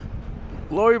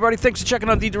Hello, everybody. Thanks for checking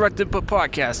out the Direct Input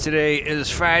Podcast. Today is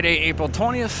Friday, April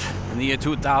 20th in the year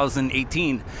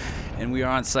 2018, and we are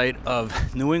on site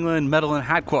of New England Metal and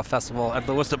Hardcore Festival at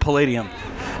the Worcester Palladium.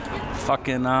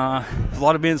 There's a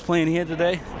lot of bands playing here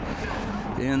today,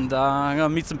 and I'm going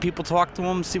to meet some people, talk to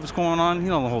them, see what's going on. You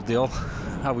know the whole deal,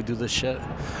 how we do this shit.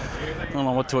 I don't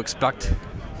know what to expect.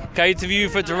 Can I interview you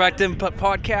for Direct Input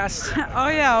Podcast? Oh,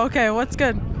 yeah, okay. What's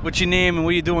good? What's your name and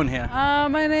what are you doing here?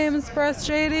 My name is Bress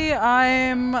Shady.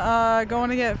 I'm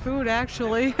going to get food,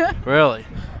 actually. Really?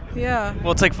 Yeah.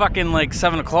 Well, it's like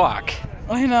 7 o'clock.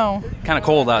 I know. Kind of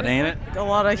cold out, ain't it? A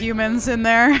lot of humans in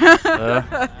there.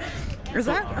 Is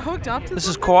that hooked up to This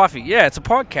is something? coffee. Yeah, it's a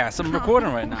podcast. I'm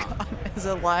recording right now. God, is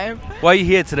it live? Why are you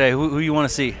here today? Who you want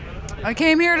to see? I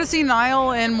came here to see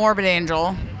Nile and Morbid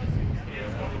Angel.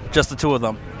 Just the two of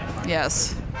them.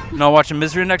 Yes. You not watching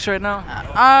Misery Index right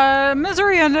now?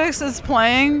 Misery Index is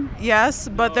playing, yes,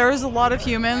 but there's a lot of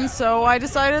humans, so I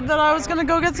decided that I was going to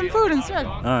go get some food instead.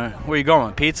 All right. Where you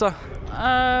going? Pizza?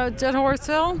 Dead Horse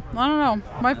Hill? I don't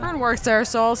know. My friend works there,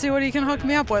 so I'll see what he can hook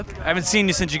me up with. I haven't seen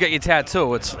you since you got your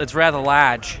tattoo. It's rather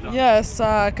large. Yes,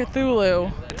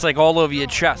 Cthulhu. It's like all over your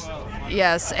chest.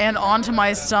 Yes, and onto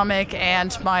my stomach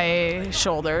and my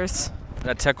shoulders.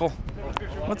 That tickle?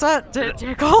 What's that? Did it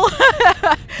tickle?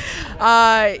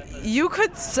 You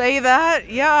could say that.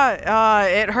 Yeah,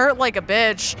 it hurt like a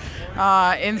bitch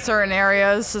in certain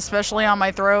areas, especially on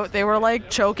my throat. They were like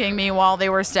choking me while they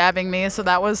were stabbing me, so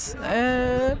that was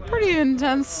pretty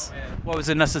intense. What was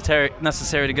it necessary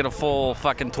to get a full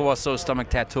fucking torso stomach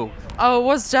tattoo? Oh, it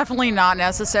was definitely not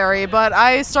necessary, but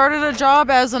I started a job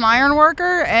as an iron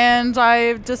worker, and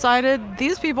I decided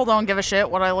these people don't give a shit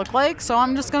what I look like, so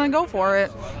I'm just gonna go for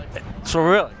it. So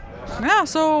really? Yeah,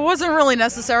 so it wasn't really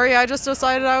necessary. I just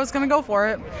decided I was gonna go for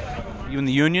it. You in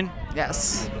the union?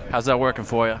 Yes. How's that working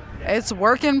for you? It's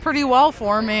working pretty well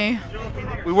for me.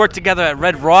 We worked together at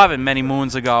Red Robin many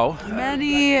moons ago.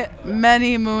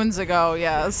 Many moons ago,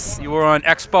 yes. You were on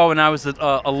Expo and I was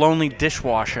a lonely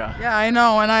dishwasher. Yeah, I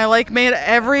know, and I made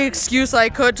every excuse I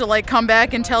could to come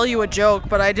back and tell you a joke,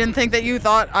 but I didn't think that you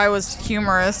thought I was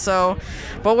humorous, so...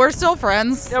 But we're still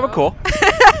friends. Yeah, we're cool.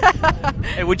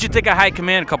 Hey, what'd you think of High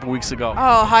Command a couple weeks ago?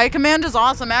 Oh, High Command is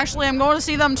awesome. Actually, I'm going to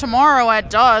see them tomorrow at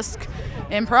dusk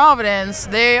in Providence.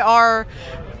 They are...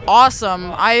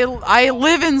 awesome. I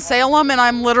live in Salem and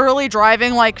I'm literally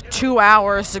driving 2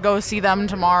 hours to go see them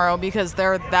tomorrow because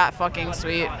they're that fucking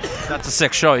sweet. That's a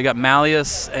sick show. You got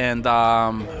Malleus and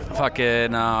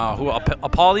Apollyon?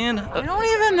 I don't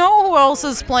even know who else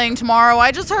is playing tomorrow.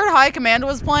 I just heard High Command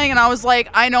was playing and I was like,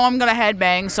 I know I'm gonna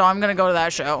headbang, so I'm gonna go to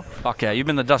that show. Okay, you've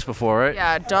been to Dusk before, right?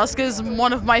 Yeah, Dusk is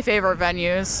one of my favorite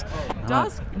venues.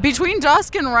 Between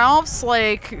Dusk and Ralph's,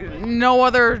 no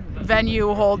other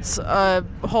venue holds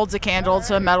a candle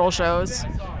to metal shows,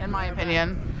 in my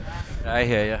opinion. I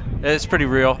hear you. It's pretty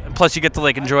real. Plus, you get to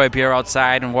enjoy a beer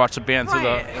outside and watch the band through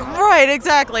the. Right,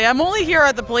 exactly. I'm only here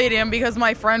at the Palladium because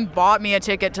my friend bought me a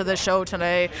ticket to the show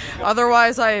today.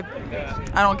 Otherwise, I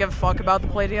don't give a fuck about the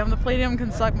Palladium. The Palladium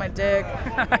can suck my dick.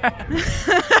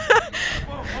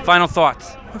 Final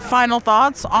thoughts. Final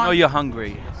thoughts? I know you're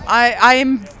hungry.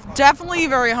 I'm definitely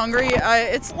very hungry.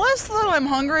 It's less that I'm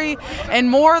hungry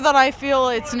and more that I feel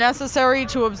it's necessary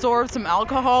to absorb some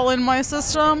alcohol in my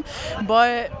system.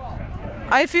 But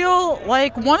I feel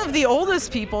like one of the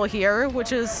oldest people here,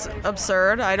 which is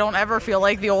absurd. I don't ever feel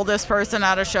like the oldest person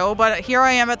at a show, but here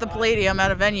I am at the Palladium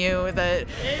at a venue that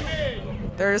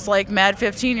there's mad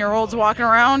 15-year-olds walking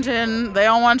around and they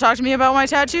all want to talk to me about my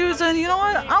tattoos, and you know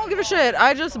what? I don't give a shit.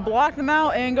 I just block them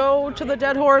out and go to the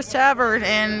Dead Horse Tavern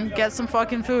and get some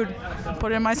fucking food,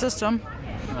 put it in my system.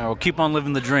 All right, well, keep on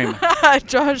living the dream.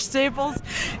 Josh Staples,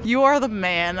 you are the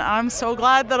man. I'm so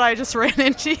glad that I just ran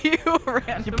into you. You're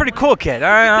a pretty cool kid.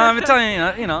 I'm telling you,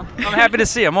 I'm happy to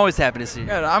see you. I'm always happy to see you.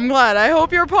 Good. I'm glad. I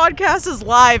hope your podcast is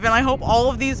live, and I hope all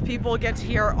of these people get to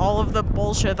hear all of the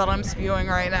bullshit that I'm spewing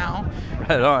right now.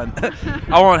 Right on.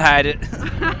 I won't hide it.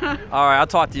 All right, I'll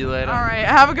talk to you later. All right,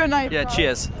 have a good night. Yeah, bro.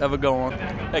 cheers. Have a good one.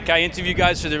 Hey, can I interview you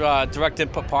guys for the Direct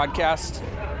Input Podcast?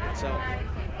 What's up?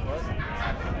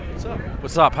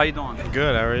 What's up? How you doing?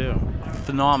 Good, how are you?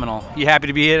 Phenomenal. You happy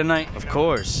to be here tonight? Of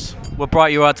course. What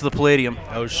brought you out to the Palladium?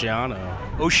 Oceano.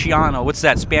 Oceano. What's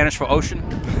that, Spanish for ocean?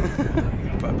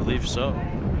 I believe so.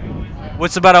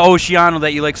 What's about Oceano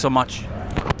that you like so much?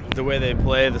 The way they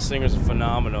play, the singers are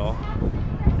phenomenal.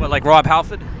 What, like Rob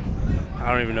Halford?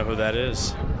 I don't even know who that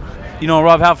is. You know who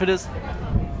Rob Halford is?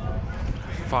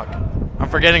 Fuck. I'm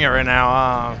forgetting it right now.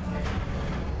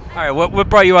 All right, what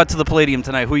brought you out to the Palladium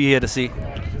tonight? Who are you here to see?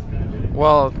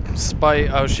 Well, Spite,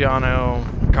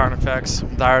 Oceano, Carnifex,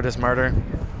 Diartus Murder.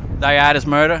 Diartus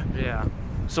Murder? Yeah.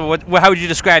 So how would you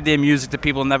describe their music to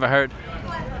people who never heard?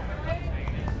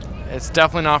 It's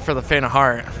definitely not for the faint of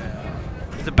heart.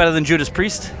 Is it better than Judas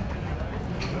Priest?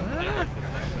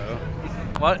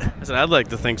 What? I said I'd like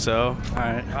to think so. All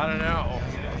right. I don't know.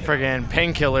 Friggin'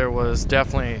 Painkiller was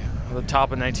definitely the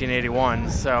top of 1981.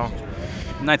 So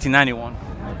 1991.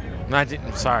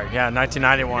 1991.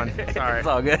 Sorry. It's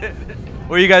all good.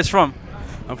 Where are you guys from?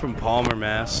 I'm from Palmer,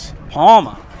 Mass.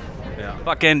 Palmer. Yeah.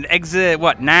 Fucking exit,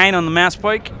 9 on the Mass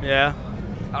Pike? Yeah.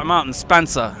 I'm out in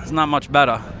Spencer. It's not much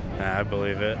better. Nah, I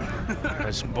believe it.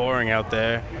 It's boring out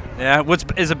there. Yeah?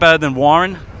 Is it better than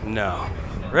Warren? No.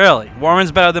 Really?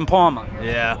 Warren's better than Palmer.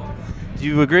 Yeah. Do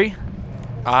you agree?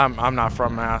 I'm not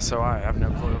from Mass, so I have no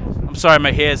clue. I'm sorry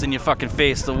my hair's in your fucking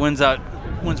face. The wind's out.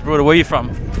 Wind's brutal. Where are you from?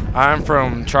 I'm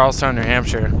from Charlestown, New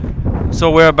Hampshire.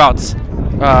 So whereabouts?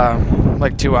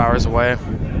 Like 2 hours away.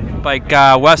 Like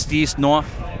west, east, north?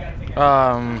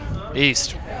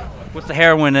 East. What's the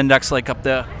heroin index like up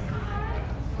there?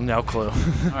 No clue.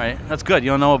 All right, that's good. You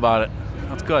don't know about it.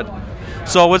 That's good.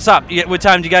 So what's up? What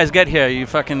time did you guys get here? You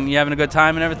having a good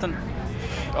time and everything?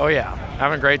 Oh yeah,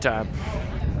 having a great time.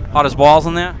 Hot as balls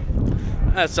in there?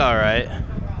 That's all right.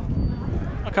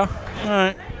 Okay. All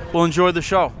right. Well, enjoy the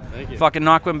show. Thank you. Fucking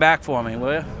knock one back for me,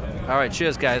 will you? All right.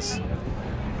 Cheers, guys.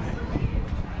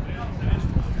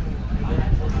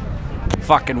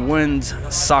 Fucking wind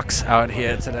sucks out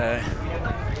here today.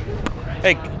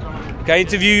 Hey, can I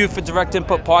interview you for Direct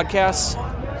Input Podcast?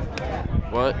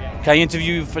 What? Can I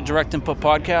interview you for Direct Input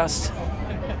Podcast?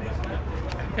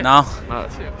 No?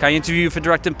 Can I interview you for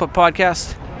Direct Input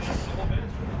Podcast?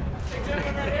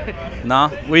 No?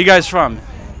 Where you guys from?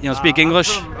 You don't speak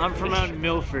English? I'm from out in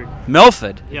Milford.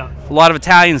 Milford? Yeah. A lot of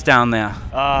Italians down there.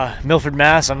 Milford,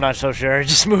 Mass. I'm not so sure. I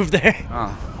just moved there.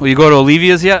 Oh. Will you go to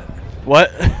Olivia's yet?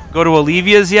 What? Go to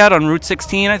Olivia's yet on Route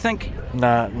 16, I think?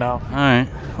 Nah, no. All right.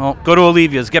 Well, go to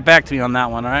Olivia's. Get back to me on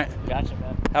that one, all right? Gotcha,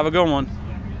 man. Have a good one.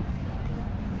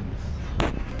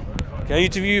 Can I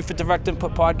interview you for Direct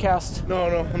Input Podcast? No,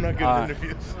 I'm not good at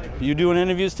interviews. You doing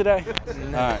interviews today?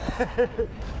 All right.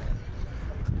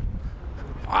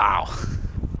 Wow.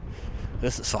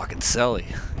 This is fucking silly.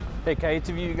 Hey, can I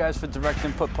interview you guys for Direct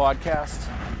Input Podcast?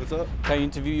 What's up? Can I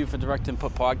interview you for Direct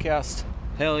Input Podcast?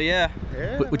 Hell yeah.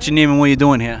 What's your name and what are you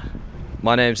doing here?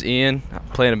 My name's Ian. I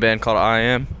play in a band called I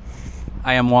Am.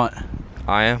 I am what?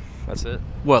 I Am. That's it.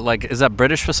 What, like, is that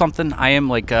British for something? I am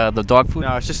like the dog food?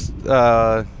 No, it's just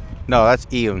no, that's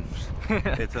Ian.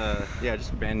 It's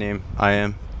just a band name. I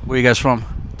Am. Where you guys from?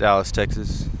 Dallas,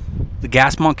 Texas. The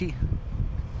Gas Monkey?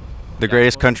 The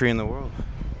greatest country in the world.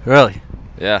 Really?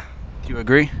 Yeah. Do you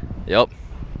agree? Yep.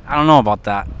 I don't know about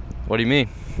that. What do you mean?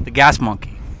 The Gas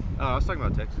Monkey. Oh, I was talking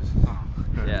about Texas.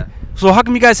 Yeah. So how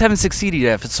come you guys haven't succeeded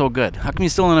yet if it's so good? How come you're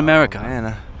still in America? Oh,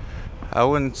 man, I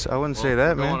wouldn't say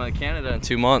that, We're man. going to Canada in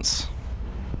 2 months.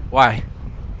 Why?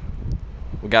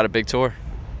 We got a big tour.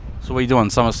 So what are you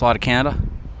doing? Summer Slaughter Canada?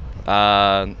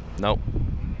 Nope.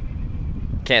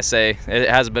 Can't say. It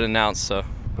hasn't been announced, so.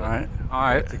 All right. All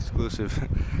right. It's exclusive.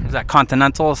 Is that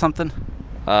Continental or something?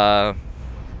 Yeah.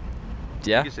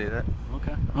 You can say that.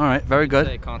 Okay. All right. Very good.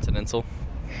 Say Continental.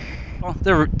 Well,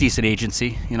 they're a decent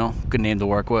agency, good name to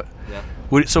work with. Yeah.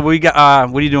 What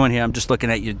are you doing here? I'm just looking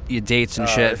at your dates and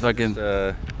shit. It's Fucking.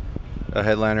 just, a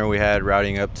headliner we had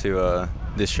routing up to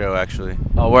this show, actually.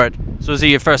 Oh, word. So is it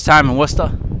your first time in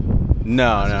Worcester?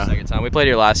 No. Second time. We played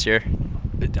here last year.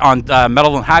 On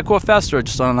Metal and Hardcore Fest or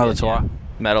just on another tour?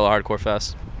 Metal Hardcore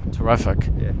Fest. Terrific.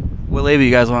 Yeah. What label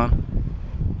you guys on?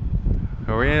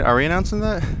 Are we announcing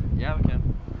that? Yeah, we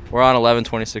can. We're on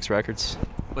 1126 Records.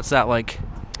 What's that like?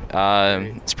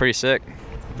 It's pretty sick.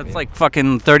 That's like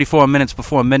fucking 34 minutes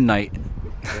before midnight.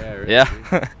 Yeah. Really.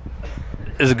 Yeah.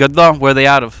 Is it good though? Where are they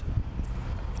out of?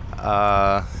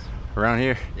 Around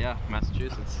here. Yeah,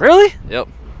 Massachusetts. Really? Yep.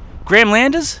 Graham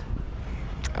Landers?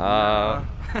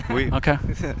 We Okay. All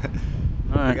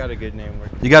we right. got a good name.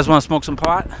 You guys want to smoke some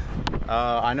pot?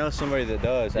 I know somebody that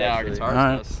does. Yeah, our actually. guitarist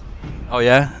Alright. does. Oh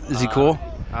yeah? Is he cool?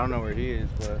 I don't know where he is,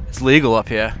 but It's legal up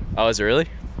here. Oh, is it really?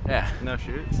 Yeah. no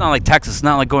shit. It's not like Texas. It's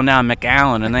not like going down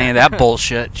McAllen and any of that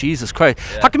bullshit. Jesus Christ.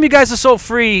 Yeah. How come you guys are so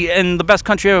free and the best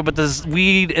country ever, but there's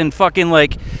weed and fucking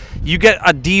like, you get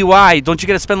a DUI, don't you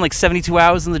get to spend like 72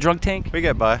 hours in the drunk tank? We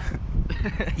get by.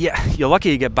 Yeah, you're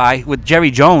lucky you get by with Jerry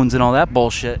Jones and all that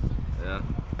bullshit. Yeah.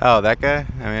 Oh, that guy?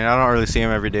 I mean, I don't really see him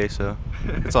every day, so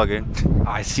it's all good.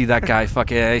 I see that guy.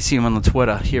 I see him on the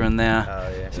Twitter here and there.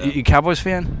 Oh, yeah. You Cowboys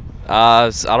fan? I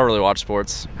don't really watch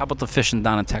sports. How about the fishing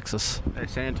down in Texas? Hey,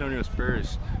 San Antonio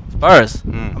Spurs. Spurs.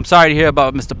 Mm. I'm sorry to hear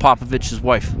about Mr. Popovich's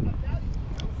wife.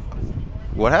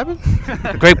 What happened?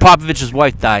 Greg Popovich's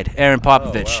wife died. Erin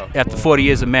Popovich. wow. After 40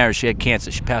 years of marriage, she had cancer.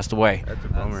 She passed away That's a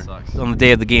bummer. on the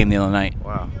day of the game the other night.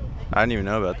 Wow. I didn't even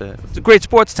know about that. It's a great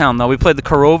sports town, though. We played the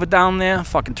Korova down there.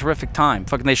 Fucking terrific time.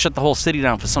 Fucking, they shut the whole city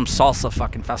down for some salsa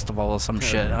fucking festival or some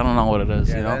shit. I don't know what it is,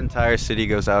 Yeah, you that know? entire city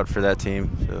goes out for that team.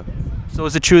 So, So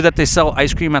is it true that they sell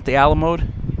ice cream at the Alamo?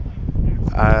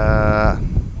 uh,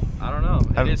 I don't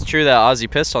know. It is true that Ozzy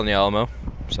pissed on the Alamo.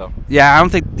 So Yeah, I don't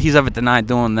think he's ever denied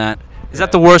doing that. Is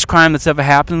that the worst crime that's ever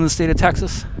happened in the state of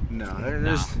Texas? no,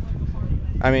 there's.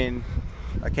 I mean,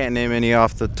 I can't name any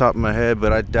off the top of my head,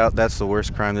 but I doubt that's the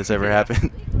worst crime that's ever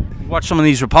happened. Watch some of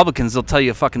these Republicans, they'll tell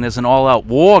you fucking there's an all-out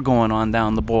war going on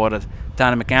down the border,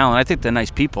 down in McAllen. I think they're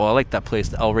nice people. I like that place,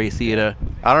 the El Rey Theater.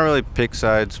 I don't really pick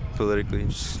sides politically,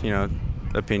 just,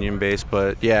 opinion based,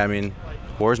 but yeah, I mean,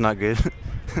 war's not good.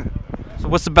 So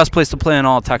what's the best place to play in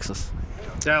all of Texas?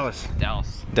 Dallas.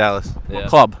 Dallas. yeah.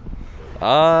 Club.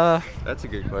 That's a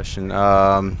good question.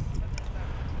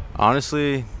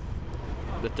 Honestly,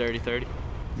 The 30-30.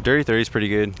 Dirty 30 is pretty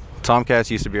good. Tomcats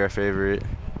used to be our favorite.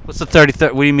 What's the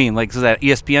 33rd? What do you mean? Like, is that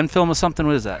ESPN film or something?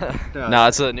 What is that? No,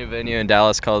 it's a new venue in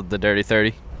Dallas called the Dirty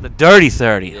 30 The Dirty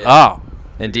 30. Yeah. Oh.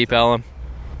 in Deep Ellum.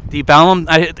 Deep Ellum.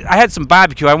 I had some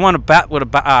barbecue. I won a bet with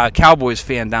a Cowboys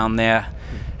fan down there.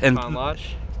 And Pond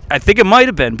Lodge. I think it might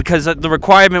have been because the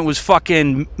requirement was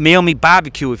fucking mail me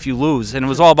barbecue if you lose. And it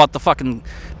was all about the fucking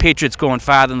Patriots going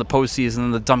farther in the postseason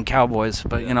than the dumb Cowboys.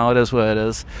 But, it is what it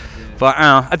is. But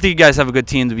I think you guys have a good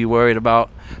team to be worried about.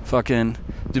 Fucking,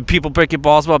 do people break your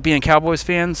balls about being Cowboys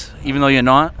fans, even though you're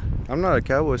not? I'm not a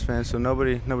Cowboys fan, so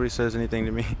nobody says anything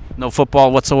to me. No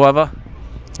football whatsoever?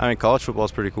 I mean, college football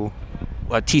is pretty cool.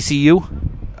 TCU?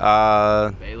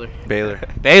 Baylor.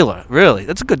 Baylor, really?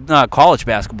 That's a good college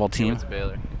basketball team. It's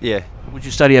Baylor. Yeah. Would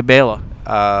you study at Baylor?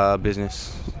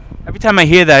 Business. Every time I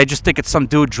hear that, I just think it's some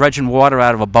dude dredging water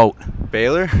out of a boat.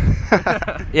 Baylor?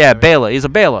 Yeah, Baylor. He's a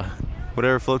Baylor.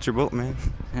 Whatever floats your boat, man.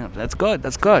 Yeah, that's good.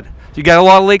 That's good. You got a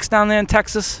lot of lakes down there in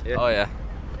Texas? Yeah. Oh yeah.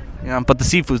 Yeah, but the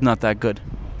seafood's not that good.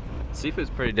 Seafood's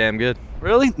pretty damn good.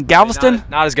 Really? Galveston?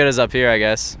 Not as good as up here, I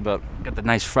guess, but Got the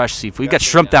nice fresh seafood. You got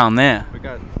shrimp down there. We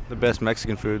got the best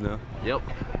Mexican food, though. yep.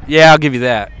 Yeah, I'll give you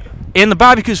that. And the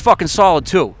barbecue's fucking solid,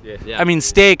 too. Yeah. I mean,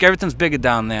 steak, everything's bigger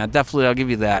down there. Definitely, I'll give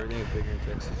you that. Everything is bigger in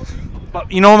Texas.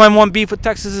 But you know what my one beef with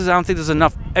Texas is? I don't think there's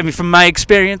enough. I mean, from my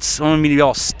experience, I don't mean to be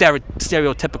all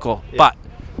stereotypical, but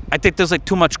I think there's like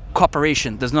too much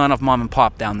cooperation. There's not enough mom and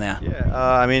pop down there. Yeah,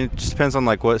 I mean, it just depends on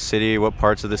like what city, what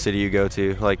parts of the city you go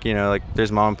to. Like,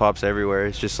 there's mom and pops everywhere.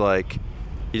 It's just like,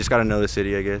 you just gotta know the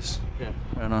city, I guess.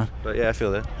 Right on. But yeah, I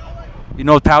feel that. You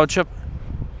know Power Chip?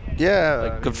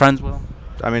 Yeah. Good friends with him?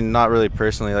 I mean, not really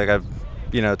personally. Like, I've,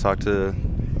 talked to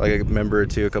like a member or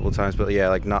two a couple times, but yeah,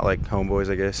 like not like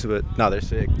homeboys, I guess. But no, they're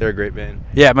sick. They're a great band.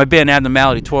 Yeah, my band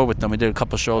Abnormality toured with them. We did a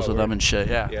couple shows with them and shit.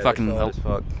 Yeah, Yeah, fucking. they're solid as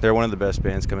fuck. They're one of the best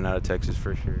bands coming out of Texas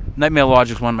for sure. Nightmare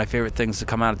Logic's one of my favorite things to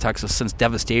come out of Texas since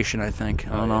Devastation, I think.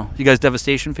 I don't know. You guys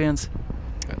Devastation fans?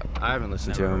 I haven't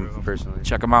listened to them personally.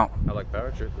 Check them out. I like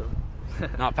Power Trip though.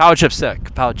 No, Power Chip's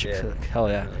sick. Power Chip's Yeah. sick. Hell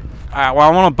yeah. Alright, well,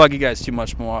 I won't bug you guys too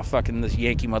much more. Fucking this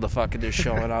Yankee motherfucker just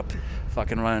showing up,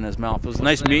 fucking running his mouth. It was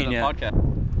nice meeting you.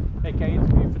 Hey, can I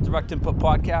interview you for Direct Input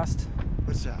Podcast?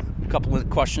 What's that? A couple of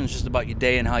questions just about your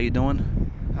day and how you're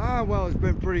doing. Well, it's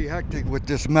been pretty hectic with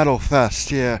this metal fest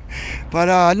here,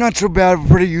 but not so bad. We're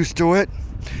pretty used to it.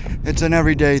 It's an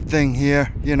everyday thing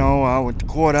here, with the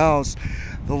courthouse,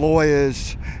 the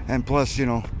lawyers, and plus,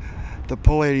 the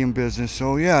Palladium business.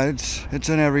 So yeah, it's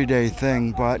an everyday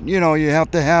thing, but you have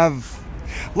to have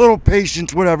a little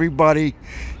patience with everybody,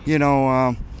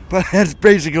 but that's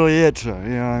basically it. So, you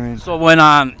know what I mean? So when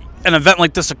an event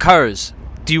like this occurs,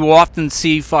 do you often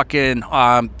see fucking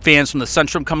fans from the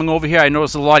Centrum coming over here? I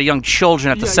notice a lot of young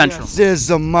children at the Centrum. Yes, there's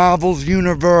the Marvel's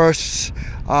Universe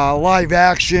live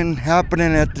action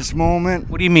happening at this moment.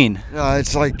 What do you mean?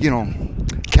 It's like,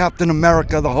 Captain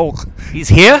America, the Hulk. He's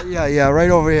here? Yeah,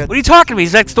 right over here. What are you talking about?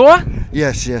 He's next door?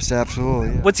 Yes,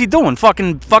 absolutely. Yeah. What's he doing?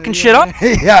 Fucking shit up?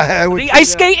 Yeah. Are you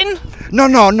ice skating?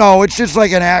 No. It's just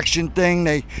like an action thing.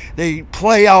 They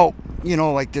play out,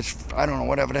 like this. I don't know,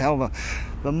 whatever the hell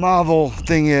the Marvel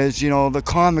thing is. The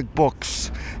comic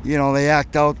books. They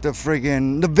act out the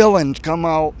villains come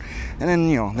out, and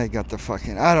then they got the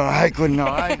fucking. I don't know.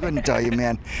 I couldn't tell you,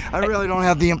 man. I really don't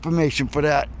have the information for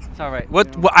that. It's all right.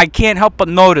 What I can't help but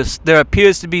notice, there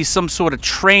appears to be some sort of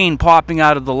train popping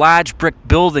out of the large brick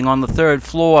building on the third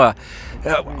floor.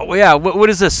 What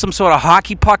is this? Some sort of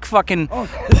hockey puck fucking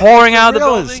pouring out of the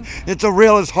building? It's a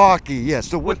rail is hockey,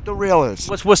 yes. What the rail is.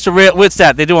 What's the rail? What's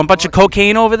that? They doing a bunch of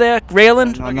cocaine over there,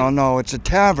 railing? No. It's a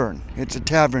tavern. It's a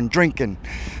tavern, drinking,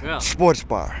 sports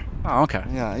bar. Oh, okay.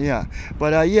 Yeah.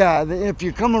 But if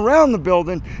you come around the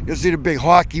building, you'll see the big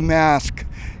hockey mask.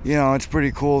 You know, it's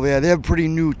pretty cool there. They're pretty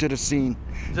new to the scene.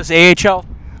 Is this AHL?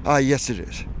 Yes, it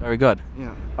is. Very good. Yeah.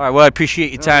 All right, well, I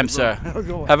appreciate your time, sir.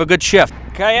 Go on. Have a good shift.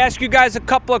 Can I ask you guys a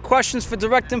couple of questions for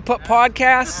Direct Input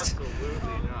Podcast?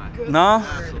 No?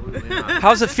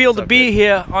 How's it feel to be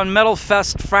here on Metal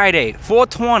Fest Friday,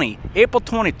 4/20, April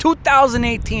 20,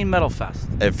 2018 Metal Fest?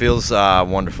 It feels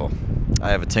wonderful.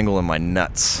 I have a tingle in my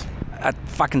nuts.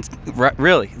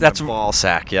 Really? That's My ball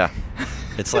sack, yeah.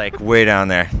 It's like way down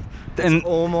there. And It's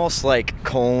almost like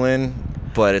colon,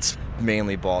 but it's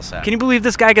mainly ball sack. can you believe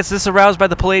this guy gets this aroused by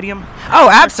the Palladium? Oh,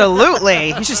 absolutely.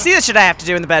 You should see the shit I have to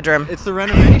do in the bedroom. It's the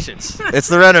renovations. It's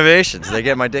the renovations. They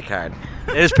get my dick hard.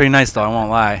 It is pretty nice, though. I won't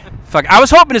lie. Fuck, I was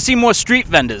hoping to see more street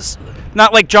vendors,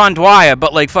 not like John Dwyer,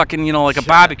 but like fucking, like a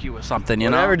barbecue or something.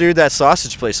 Whatever, dude. That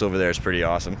sausage place over there is pretty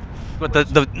awesome. But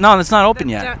no, it's not open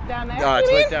yet. Down there? Oh,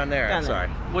 it's like down there. I'm sorry.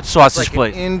 What sausage It's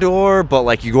like place? indoor, but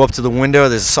like you go up to the window,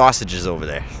 there's sausages over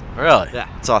there. Really? Yeah,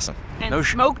 it's awesome. And No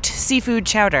sh- smoked seafood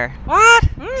chowder. What?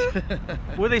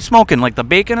 What are they smoking? Like the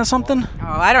bacon or something? Oh,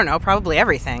 I don't know. Probably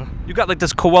everything. You got like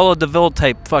this Cruella de Vil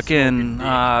type fucking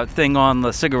thing on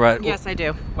the cigarette. Yes, I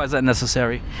do. Why is that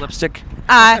necessary? Lipstick?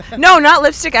 No, not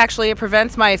lipstick, actually. It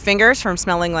prevents my fingers from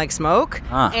smelling like smoke.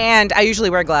 Ah. And I usually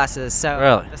wear glasses, so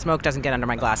Really? the smoke doesn't get under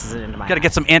my glasses and into my Got to eyes.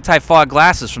 get some anti-fog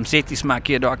glasses from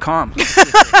SafetySmartGear.com.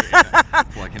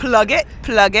 Plug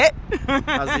it.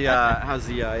 How's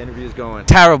the interviews going?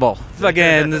 Terrible.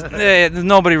 Fucking, there's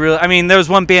nobody really. I mean, there was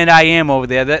one band I Am over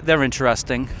there. They're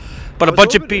interesting. But a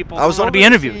bunch of people I was want to be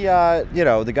hoping interviewed. see,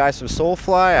 the guys from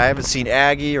Soulfly. I haven't seen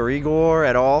Aggie or Igor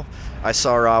at all. I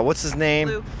saw what's his name?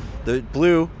 Blue. The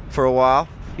Blue for a while.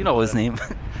 You know his name.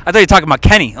 I thought you were talking about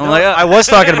Kenny. I'm like, I was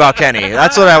talking about Kenny.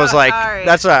 That's what I was like. Sorry.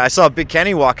 That's what I saw. Big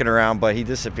Kenny walking around, but he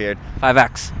disappeared.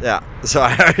 5X. Yeah. So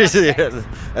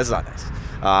that's not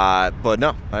nice. But no,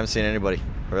 I haven't seen anybody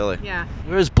really. Yeah.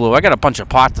 Where's Blue? I got a bunch of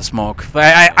pot to smoke.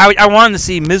 I wanted to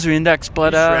see Misery Index,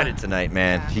 but He shredded tonight,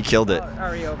 man. He killed it.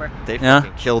 Already over. They Yeah?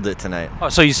 fucking killed it tonight. Oh,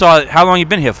 so you saw it? How long you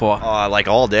been here for? Like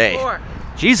all day. 4.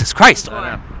 Jesus Christ!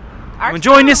 Arc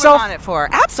enjoying Spire yourself? Was on it for.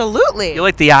 Absolutely. You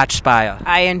like the Arch Spire?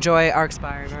 I enjoy Arc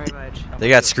Spire very much. They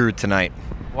got screwed tonight.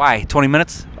 Why? 20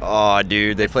 minutes? Oh,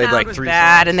 dude, they played sound like was 3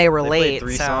 bad songs. and they were They played late,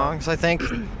 3 so- songs, I think.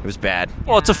 It was bad.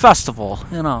 Well, it's a festival.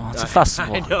 It's a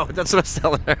festival. I know. That's what I was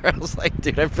telling her. I was like,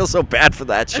 dude, I feel so bad for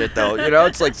that shit, though.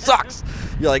 It's like sucks.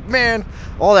 You're like, man,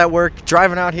 all that work,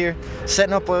 driving out here,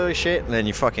 setting up all this shit, and then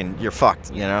you're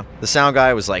fucked. The sound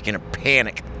guy was like in a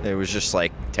panic. It was just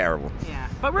like terrible. Yeah.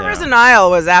 But Rivers of Nile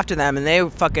was after them, and they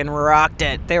fucking rocked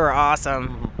it. They were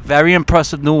awesome. Very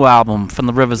impressive new album from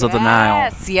the Rivers of the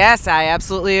Nile. Yes, I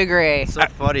absolutely agree. So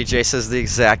funny. Jay says the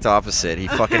exact opposite. He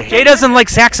fucking Jay doesn't like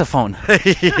saxophone.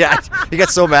 yeah, he got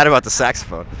so mad about the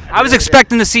saxophone. I was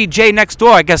expecting to see Jay next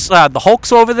door. I guess the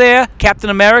Hulk's over there, Captain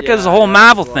America. There's a whole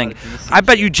Marvel thing. I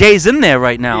bet you Jay's in there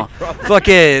right now.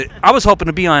 Fucking, I was hoping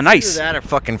to be on Either ice. that or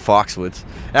fucking Foxwoods.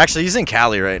 Actually, he's in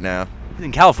Cali right now. He's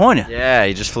in California. Yeah,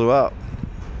 he just flew out.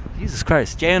 Jesus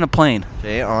Christ, Jay on a plane.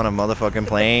 Jay on a motherfucking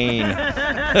plane.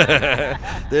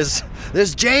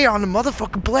 There's Jay on the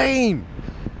motherfucking plane.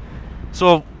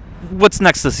 So, what's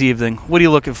next this evening? What are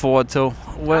you looking forward to?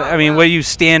 What are you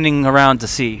standing around to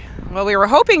see? Well, we were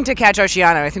hoping to catch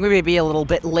Oceano. I think we may be a little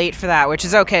bit late for that, which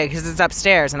is okay because it's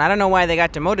upstairs, and I don't know why they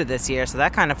got demoted this year, so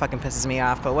that kind of fucking pisses me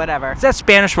off. But whatever. Is that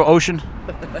Spanish for ocean?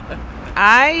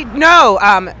 Mare,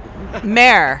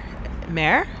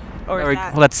 or is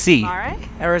that Well, that's sea. Mare?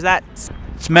 Or is that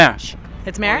It's mare.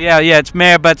 it's Mare? Yeah, it's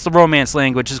mare, but it's the Romance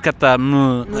language. It's got the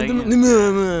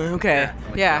Okay.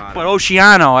 Yeah. But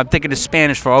Oceano, I'm thinking is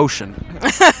Spanish for ocean.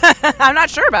 I'm not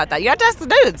sure about that. You have to ask the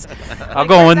dudes. I'll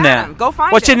go in there. Go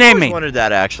find What's it. your name, I've me? always wondered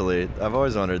that, actually. I've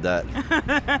always wondered that.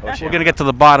 We're gonna get to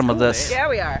the bottom of this. Yeah,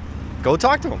 we are. Go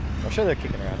talk to him. I'm sure they're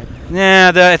kicking around it.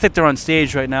 Yeah, I think they're on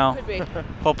stage right now.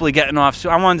 Hopefully getting off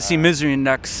soon. I wanted to see Misery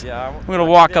Index. I'm gonna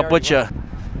walk up with you.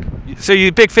 So you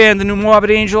a big fan of the new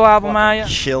Morbid Angel album, are you?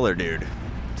 Killer, dude.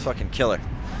 It's fucking killer.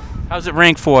 How's it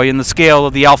rank for you in the scale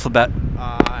of the alphabet?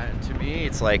 To me,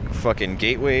 it's like fucking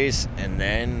Gateways, and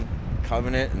then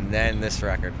Covenant, and then this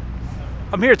record.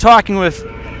 I'm here talking with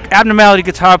Abnormality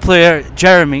guitar player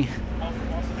Jeremy,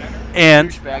 and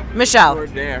Michelle.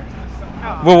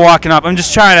 we're walking up. I'm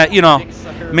just trying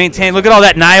to, maintain. Look at all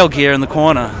that Nile gear in the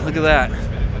corner. Look at that.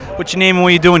 What's your name and what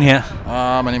are you doing here?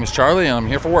 My name is Charlie, and I'm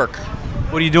here for work.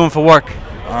 What are you doing for work?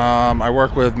 I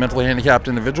work with mentally handicapped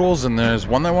individuals, and there's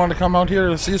one that wanted to come out here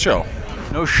to see a show.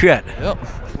 No shit. Yep.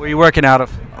 Where are you working out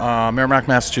of? Merrimack,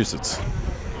 Massachusetts.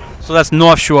 So that's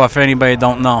North Shore for anybody who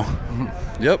don't know.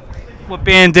 Yep. What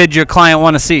band did your client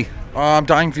want to see?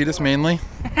 Dying Fetus mainly.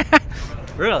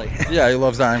 Really? Yeah, he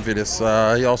loves Dying Fetus.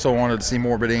 He also wanted to see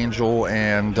Morbid Angel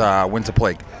and Winter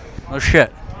Plague. Oh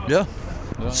shit. Yeah.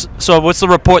 So what's the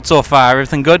report so far?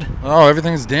 Everything good? Oh,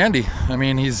 everything's dandy. I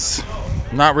mean, he's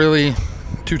not really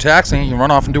too taxing. He can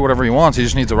run off and do whatever he wants. He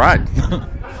just needs a ride.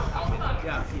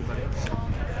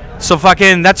 So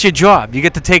fucking, that's your job. You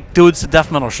get to take dudes to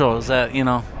death metal shows. That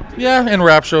Yeah, and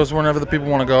rap shows whenever the people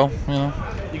want to go.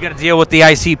 You got to deal with the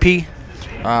ICP.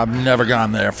 I've never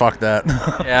gone there. Fuck that.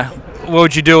 Yeah. What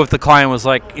would you do if the client was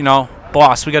like,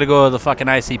 boss, we got to go to the fucking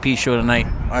ICP show tonight?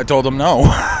 I told them no.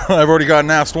 I've already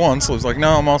gotten asked once. So I was like,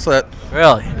 no, I'm all set.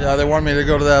 Really? Yeah, they want me to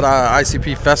go to that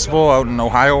ICP festival out in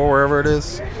Ohio or wherever it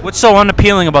is. What's so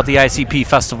unappealing about the ICP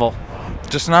festival?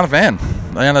 Just not a fan.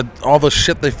 And all the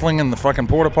shit they fling in the fucking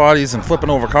porta potties and flipping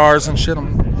over cars and shit. I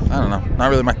don't know. Not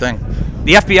really my thing.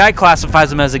 The FBI classifies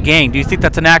them as a gang. Do you think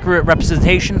that's an accurate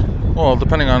representation? Well,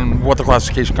 depending on what the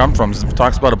classification comes from. If it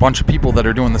talks about a bunch of people that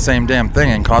are doing the same damn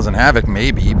thing and causing havoc,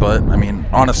 maybe. But, I mean,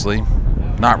 honestly,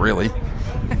 not really.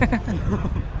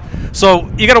 So,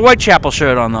 you got a Whitechapel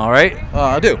shirt on, though, right?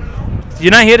 I do.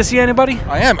 You're not here to see anybody?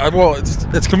 I am. Well,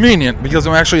 it's convenient because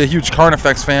I'm actually a huge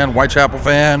Carnifex fan, Whitechapel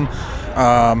fan.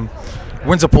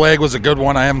 Winds of Plague was a good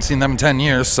one. I haven't seen them in 10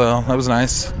 years, so that was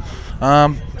nice.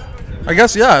 I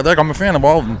guess, yeah, I'm a fan of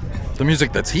all the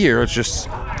music that's here. It's just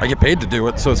I get paid to do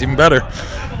it, so it's even better.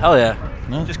 Hell yeah.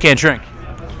 Just can't drink.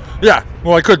 Yeah,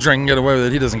 well, I could drink and get away with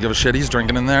it. He doesn't give a shit. He's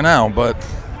drinking in there now, but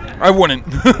I wouldn't.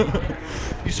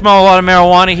 You smell a lot of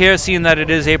marijuana here, seeing that it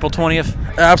is April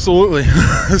 20th? Absolutely.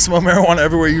 I smell marijuana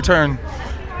everywhere you turn.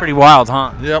 Pretty wild,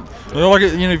 huh? Yep.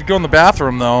 If you go in the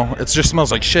bathroom, though, it just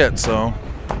smells like shit, so.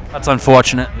 That's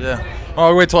unfortunate. Yeah.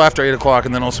 I'll wait till after 8 o'clock,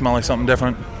 and then it'll smell like something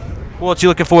different. What you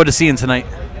looking forward to seeing tonight?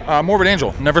 Morbid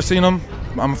Angel. Never seen them.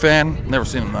 I'm a fan. Never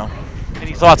seen them, though.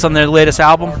 Any thoughts on their latest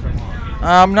album?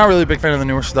 I'm not really a big fan of the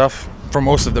newer stuff for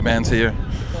most of the bands here.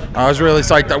 I was really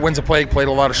psyched that Winds of Plague played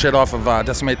a lot of shit off of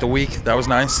Decimate the Week. That was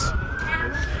nice.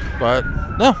 But,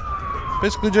 no.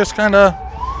 Basically just kind of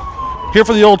here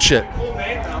for the old shit.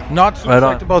 Not so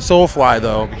psyched about Soulfly,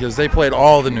 though, because they played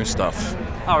all the new stuff.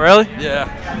 Oh, really? Yeah.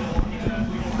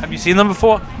 Have you seen them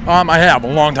before? I have,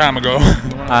 a long time ago.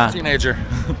 When I was a teenager.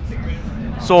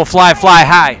 Soulfly, fly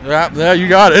high. Yeah, you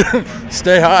got it.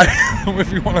 Stay high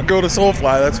if you want to go to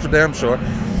Soulfly. That's for damn sure.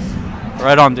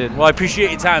 Right on, dude. Well, I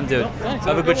appreciate your time, dude.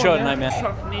 Have a good show tonight, man.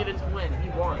 Trump needed to win. He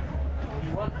won.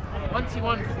 Once he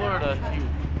won Florida,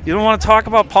 You don't want to talk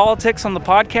about politics on the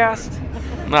podcast?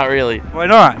 Not really. Why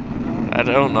not? I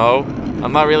don't know.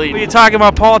 I'm not really. Well, you're talking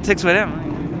about politics with him.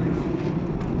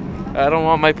 I don't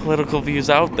want my political views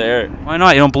out there. Why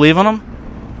not? You don't believe in them?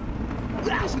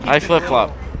 I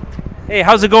flip-flop. Hey,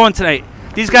 how's it going tonight?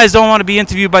 These guys don't want to be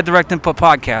interviewed by Direct Input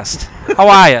Podcast. How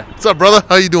are you? What's up, brother?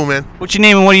 How you doing, man? What's your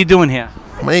name and what are you doing here?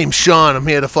 My name's Sean. I'm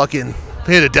here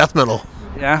to death metal.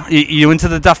 Yeah? You into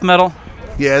the death metal?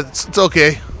 Yeah, it's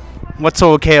okay. What's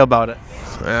so okay about it?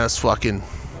 It's fucking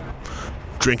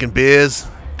drinking beers,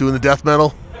 doing the death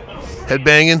metal,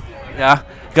 headbanging. Yeah?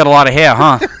 You got a lot of hair,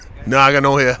 huh? No, I got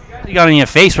no hair. You got it in your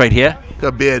face right here. Got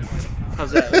a beard.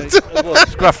 How's that? A little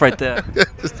scruff right there.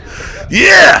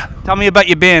 Yeah! Tell me about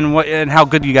your band and how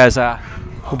good you guys are.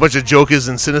 A bunch of jokers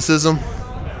and cynicism.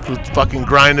 Fucking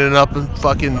grinding it up in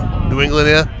fucking New England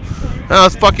here. No,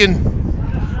 it's fucking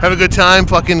have a good time,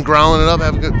 fucking growling it up,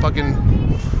 have a good fucking,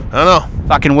 I don't know.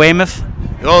 Fucking Weymouth?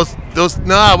 We're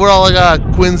all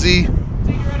like Quincy,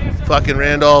 fucking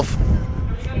Randolph.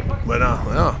 But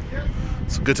no,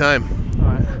 it's a good time.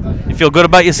 You feel good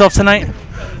about yourself tonight?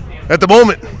 At the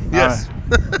moment, yes.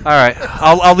 All right.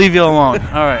 I'll leave you alone.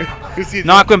 All right. Good seeing you.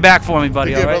 Knock one back for me,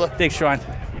 buddy. Take care, all right. brother. Thanks, Sean.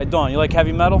 Hey, Dawn, you like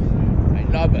heavy metal? I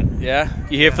love it. Yeah.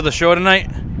 You here for the show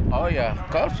tonight? Oh yeah, of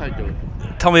course I do.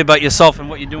 Tell me about yourself and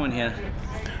what you're doing here.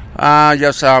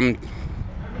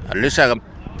 Listen,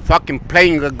 fucking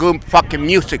playing the good fucking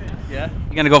music. Yeah.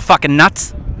 You gonna go fucking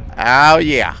nuts? Oh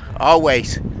yeah,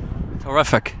 always.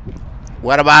 Terrific.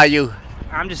 What about you?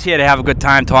 I'm just here to have a good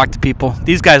time, talk to people.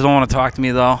 These guys don't want to talk to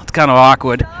me though. It's kind of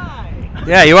awkward.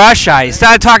 Yeah, you are shy. You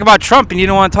started talking about Trump and you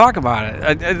don't want to talk about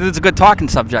it. It's a good talking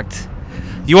subject.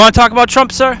 You want to talk about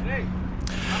Trump, sir?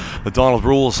 The Donald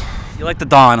rules. You like the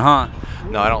Don, huh?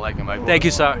 No, I don't like him. Thank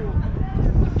you, sir.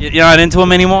 You're not into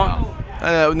him anymore?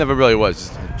 I never really was.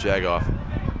 Just a jag off.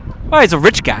 Well, he's a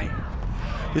rich guy.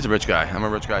 He's a rich guy. I'm a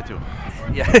rich guy too.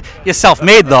 Yeah, you're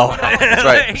self-made though. That's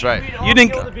right. That's right. You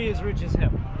didn't kill to be as rich as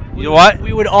him. You what?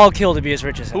 We would all kill to be as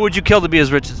rich as him. Who would you kill to be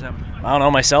as rich as him? I don't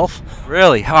know, myself.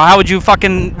 Really? How would you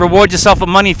fucking reward yourself with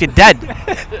money if you're dead?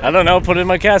 I don't know, put it in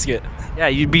my casket. Yeah,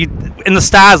 you'd be in the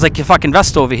stars like your fucking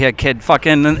vest over here, kid.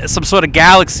 Fucking in some sort of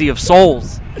galaxy of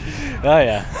souls. Oh,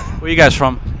 yeah. Where you guys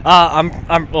from?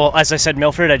 Well, as I said,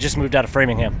 Milford. I just moved out of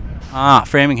Framingham. Ah,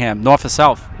 Framingham. North or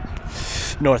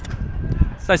south? North.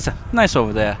 It's nice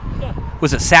over there.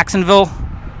 Was it Saxonville?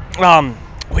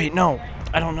 Wait, no.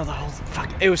 I don't know the whole...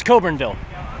 Fuck. It was Coburnville.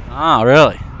 Ah,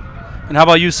 really? And how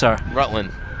about you, sir?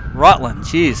 Rutland. Rutland,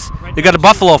 jeez. They got a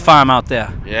buffalo farm out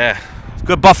there. Yeah.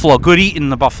 Good buffalo. Good eating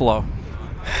the buffalo.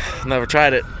 Never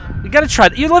tried it. You gotta try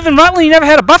it. You live in Rutland, you never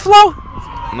had a buffalo?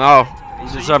 No.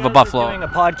 You deserve a buffalo. Doing a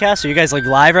podcast? Are you guys like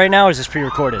live right now, or is this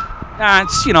pre-recorded? Nah,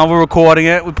 it's, we're recording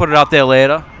it. We put it out there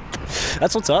later.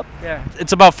 That's what's up. Yeah.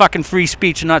 It's about fucking free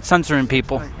speech and not censoring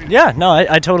people. Yeah, no,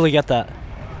 I totally get that.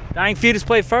 Dying Fetus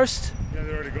play first? Yeah,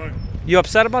 they're already going. You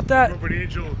upset about that? Morbid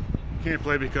Angel can't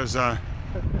play because...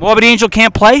 Morbid Angel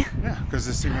can't play? Yeah, because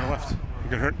the singer left. He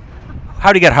got hurt.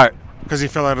 How'd he get hurt? Because he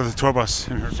fell out of the tour bus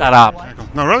and hurt. Shut up. Ankle.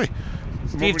 No, really.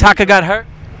 Steve Tucker got hurt?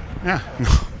 Yeah. No,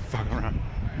 fuck around.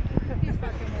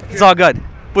 It's all good.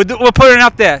 We're putting it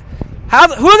up there.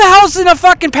 Who the hell's in a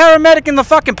fucking paramedic in the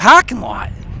fucking parking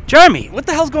lot? Jeremy, what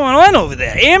the hell's going on over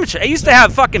there? Amateur. I used to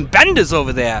have fucking benders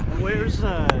over there. Where's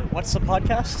what's the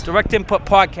podcast? Direct Input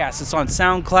Podcast. It's on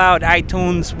SoundCloud,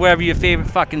 iTunes, wherever your favorite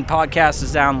fucking podcast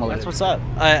is downloaded. That's what's up.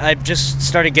 I've just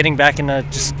started getting back into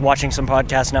just watching some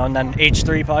podcasts now and then.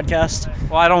 H3 podcast.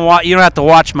 Well, you don't have to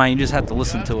watch mine. You just have to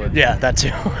listen to it. Yeah, that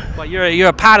too. But you're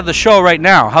a part of the show right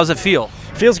now. How's it feel?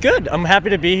 Feels good. I'm happy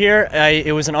to be here.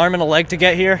 It was an arm and a leg to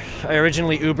get here. I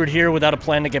originally Ubered here without a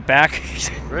plan to get back.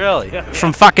 Really?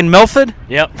 From fucking Milford?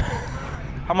 Yep.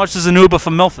 How much is an Uber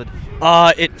from Milford?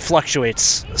 It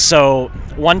fluctuates. So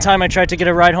one time I tried to get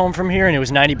a ride home from here and it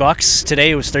was $90.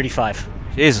 Today it was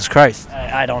 $35. Jesus Christ.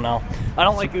 I don't know. I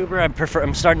don't like Uber.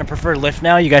 I'm starting to prefer Lyft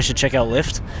now. You guys should check out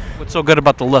Lyft. What's so good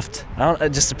about the Lyft?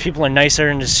 Just the people are nicer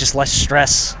and it's just less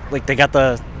stress. Like they got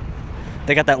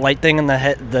that light thing in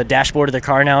the dashboard of their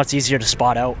car now. It's easier to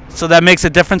spot out. So that makes a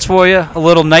difference for you? A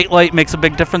little night light makes a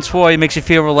big difference for you? Makes you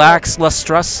feel relaxed, less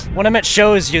stress? When I'm at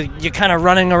shows, you're kind of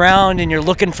running around and you're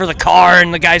looking for the car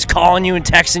and the guy's calling you and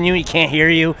texting you. He can't hear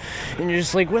you. And you're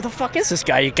just like, where the fuck is this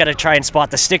guy? You got to try and spot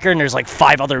the sticker and there's like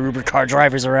 5 other Uber car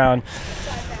drivers around.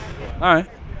 All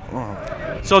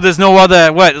right. So there's no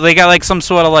other, they got like some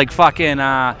sort of like fucking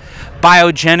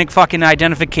biogenic fucking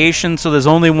identification, so there's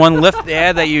only one Lyft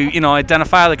there that you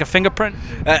identify like a fingerprint?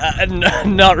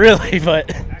 Not really, but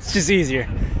it's just easier.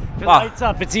 If it lights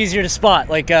up, it's easier to spot,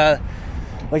 like the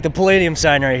Palladium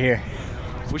sign right here.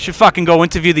 We should fucking go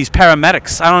interview these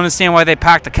paramedics. I don't understand why they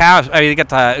packed the cars. I mean, we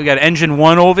got engine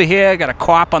 1 over here, got a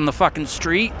cop on the fucking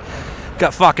street,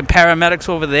 got fucking paramedics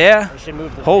over there.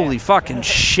 Holy fucking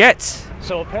shit.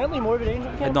 So apparently Morbid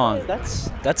Angel can't play.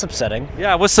 That's upsetting.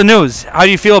 Yeah, what's the news? How do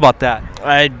you feel about that?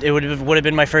 It would have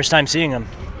been my first time seeing him.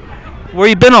 Where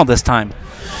you been all this time?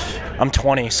 I'm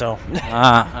 20, so. All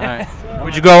right.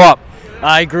 Where'd you grow up?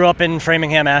 I grew up in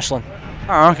Framingham, Ashland.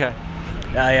 Oh, okay.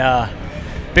 I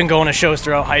been going to shows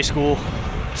throughout high school.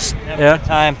 Yeah.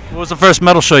 Time. What was the first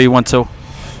metal show you went to?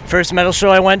 First metal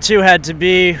show I went to had to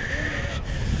be,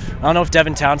 I don't know if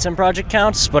Devin Townsend Project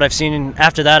counts, but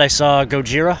after that I saw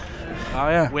Gojira. Oh,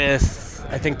 yeah. With,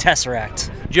 I think, Tesseract.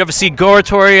 Did you ever see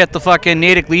Goratory at the fucking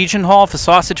Natick Legion Hall for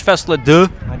Sausage Fest Le Deux?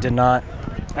 I did not.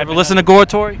 Ever listen to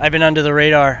Goratory? I've been under the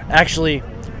radar. Actually,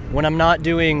 when I'm not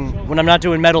doing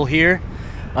metal here,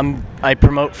 I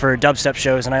promote for dubstep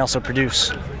shows and I also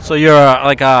produce. So you're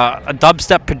a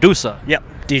dubstep producer? Yep,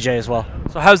 DJ as well.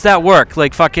 So how's that work?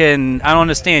 Like fucking, I don't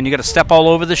understand. You got to step all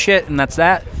over the shit and that's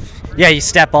that? Yeah, you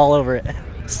step all over it.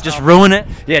 Just ruin it?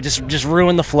 Yeah, just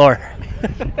ruin the floor.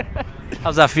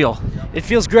 How's that feel? It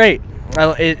feels great.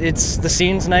 It's the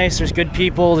scene's nice. There's good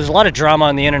people. There's a lot of drama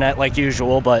on the internet like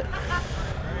usual, but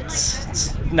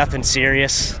it's nothing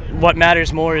serious. What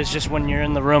matters more is just when you're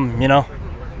in the room, you know?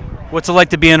 What's it like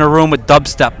to be in a room with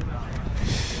dubstep?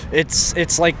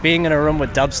 It's like being in a room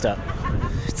with dubstep.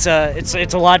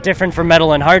 It's a lot different from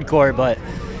metal and hardcore, but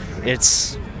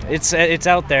it's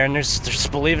out there, and there's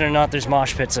believe it or not, there's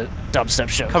mosh pits at dubstep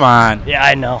shows. Come on. Yeah,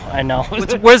 I know.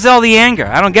 Where's all the anger?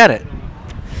 I don't get it.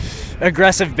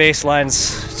 Aggressive bass lines.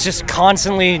 It's just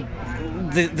constantly,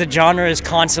 the genre is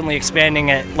constantly expanding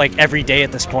at like every day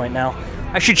at this point now.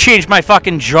 I should change my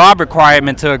fucking job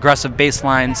requirement to aggressive bass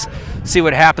lines. See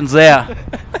what happens there.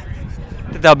 I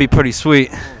think that'll be pretty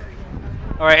sweet.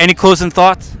 All right, any closing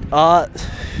thoughts?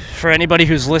 For anybody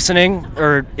who's listening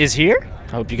or is here,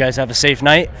 I hope you guys have a safe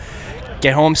night.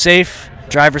 Get home safe.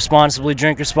 Drive responsibly.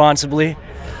 Drink responsibly.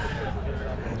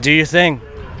 Do your thing.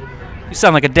 You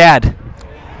sound like a dad.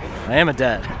 I am a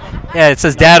dad. Yeah, it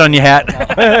says dad on your hat.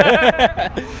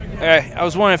 All right, I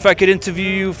was wondering if I could interview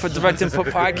you for Direct Input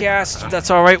Podcast. If that's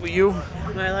all right with you?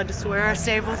 Am I allowed to swear our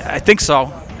stables? I think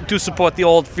so. do support the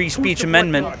old free speech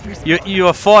amendment. You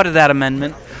afforded that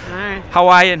amendment. All right. How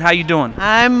are you and how you doing?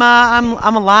 I'm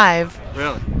alive.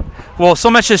 Really? Well, so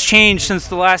much has changed since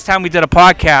the last time we did a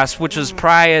podcast, which was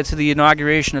prior to the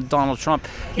inauguration of Donald Trump.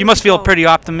 You must feel pretty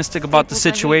optimistic about the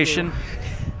situation.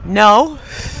 No.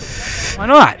 Why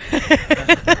not?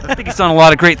 I think he's done a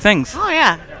lot of great things. Oh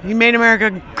yeah, he made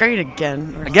America great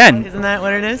again. Again. Isn't that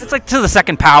what it is? It's like to the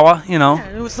second power, you know.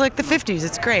 Yeah, it was like the 50s.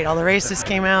 It's great. All the racists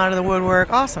came out of the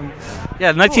woodwork. Awesome.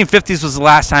 Yeah, the 1950s was the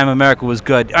last time America was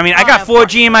good. I mean, I got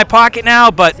 4G in my pocket now,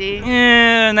 but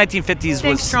 1950s Thanks,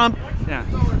 was. Trump. Yeah.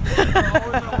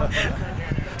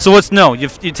 So what's no? You're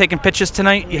taking pictures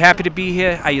tonight? You happy to be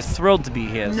here? Are you thrilled to be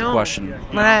here? Is the question.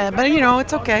 But you know,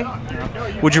 it's okay.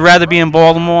 Would you rather be in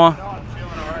Baltimore?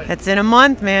 It's in a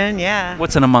month, man. Yeah.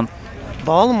 What's in a month?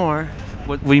 Baltimore.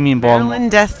 What do you mean Baltimore?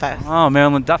 Maryland Death Fest. Oh,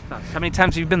 Maryland Death Fest. How many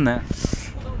times have you been there?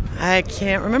 I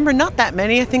can't remember. Not that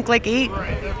many. I think like 8.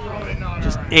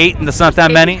 Just 8, and that's not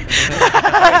that many?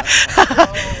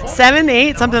 7,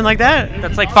 8, something like that.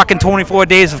 That's like fucking 24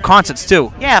 days of concerts,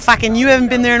 too. Yeah, fucking you haven't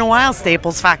been there in a while,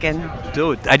 Staples, fucking.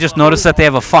 Dude, I just noticed that they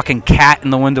have a fucking cat in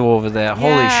the window over there.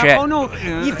 Holy Yeah. shit. Oh, no.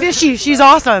 You Fishy. She's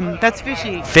awesome. That's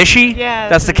Fishy. Fishy? Yeah.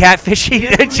 That's the cat Fishy?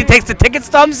 She takes the ticket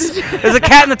stubs? There's a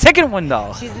cat in the ticket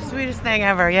window. She's the sweetest thing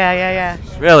ever. Yeah.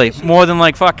 Really? More than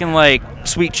like fucking like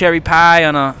sweet cherry pie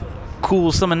on a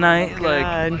cool summer night?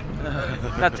 Like,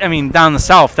 that's, I mean, down in the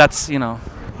south, that's, you know,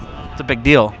 it's a big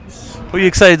deal. Who are you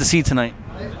excited to see tonight?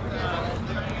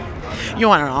 You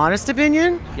want an honest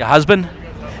opinion? Your husband?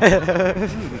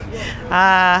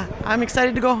 I'm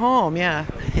excited to go home, yeah.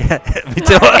 Me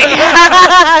too.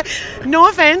 No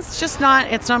offense, just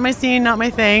it's not my scene, not my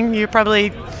thing. You're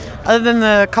probably, other than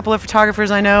the couple of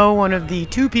photographers I know, one of the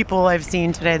 2 people I've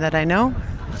seen today that I know.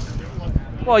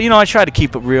 Well, you know, I try to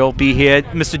keep it real, be here.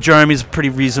 Mr. Jeremy's a pretty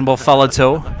reasonable fella,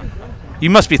 too. You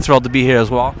must be thrilled to be here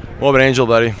as well. Morbid Angel,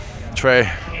 buddy.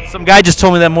 Trey. Some guy just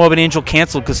told me that Morbid Angel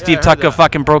canceled because Steve Tucker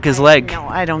fucking broke his leg. No,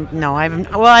 I don't know. I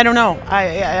don't know.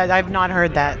 I've not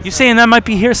heard that. You saying that might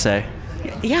be hearsay?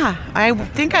 Yeah, I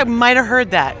think I might have heard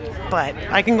that, but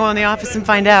I can go in the office and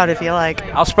find out if you like.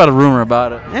 I'll spread a rumor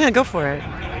about it. Yeah, go for it.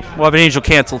 Morbid Angel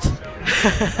canceled.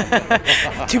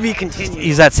 To be continued.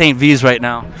 He's at St. V's right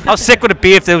now. How sick would it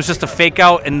be if there was just a fake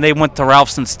out and they went to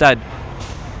Ralph's instead?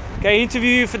 Can I interview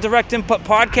you for Direct Input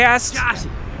Podcast?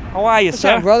 How are you, What's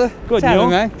sir? up, brother? Good, What's you? happening,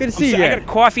 man? Good to see you. I got a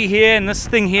coffee here and this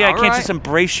thing here. I can't just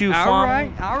embrace you all from.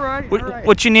 right. All right.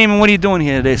 What's your name and what are you doing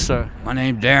here today, sir? My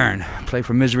name's Darren. I play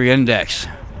for Misery Index.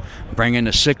 Bringing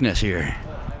the sickness here.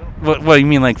 What do you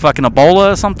mean, like fucking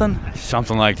Ebola or something?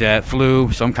 Something like that.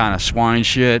 Flu, some kind of swine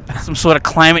shit. Some sort of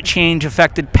climate change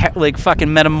affected, like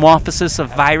fucking metamorphosis of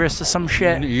virus or some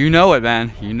shit? You know it,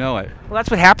 man. You know it. Well,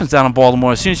 that's what happens down in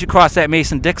Baltimore. As soon as you cross that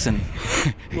Mason-Dixon,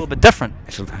 a little bit different.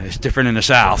 It's different in the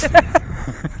South.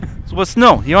 So what's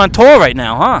new? You're on tour right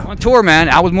now, huh? On tour, man.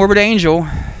 Out with Morbid Angel.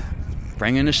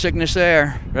 Bringing the sickness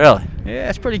there. Really? Yeah,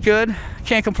 it's pretty good.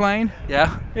 Can't complain.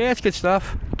 Yeah? Yeah, it's good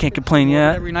stuff. Can't complain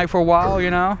yet. Every night for a while,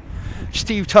 you know.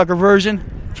 Steve Tucker version.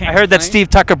 I heard that Steve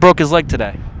Tucker broke his leg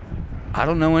today. I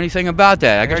don't know anything about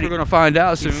that. I guess we're going to find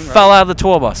out soon. Fell out of the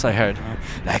tour bus, I heard.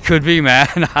 That could be, man.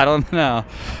 I don't know.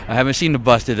 I haven't seen the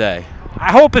bus today.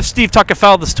 I hope if Steve Tucker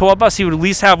fell out of this tour bus, he would at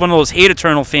least have one of those Hate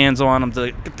Eternal fans on him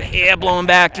to get the hair blowing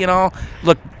back, you know?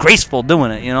 Look graceful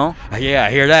doing it, you know? Yeah,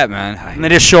 I hear that, man. And they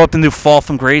just show up and do Fall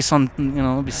from Grace on, you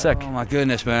know, it'll be sick. Oh, my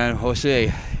goodness, man. We'll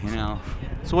see, you know.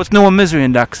 So what's new on Misery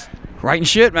Index? Writing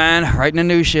shit, man. Writing the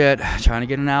new shit. Trying to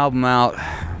get an album out.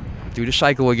 Do the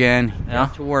cycle again. Yeah.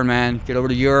 Tour, man. Get over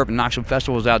to Europe and knock some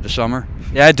festivals out this summer.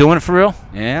 Yeah, doing it for real?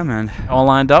 Yeah, man. All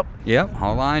lined up? Yep,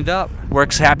 all lined up.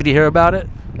 Work's happy to hear about it?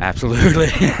 Absolutely.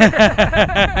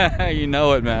 You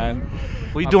know it, man.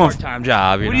 What are you doing? Part-time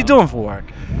job. What are you doing for work?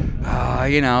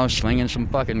 You know, slinging some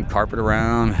fucking carpet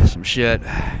around, some shit.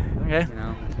 Okay. You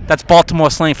know. That's Baltimore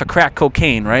slang for crack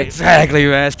cocaine, right? Exactly,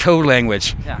 man. It's code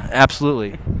language. Yeah,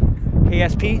 absolutely.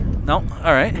 KSP? No?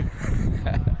 All right.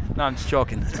 No, I'm just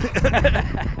joking.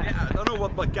 I don't know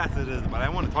what podcast it is, but I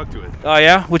want to talk to it. Oh,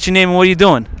 yeah? What's your name and what are you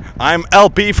doing? I'm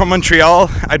LP from Montreal.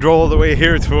 I drove all the way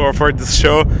here for this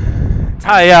show.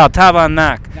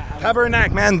 Tabarnak.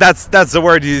 Tabarnak, man. That's the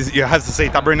word you have to say.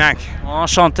 Tabarnak.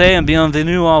 Enchanté and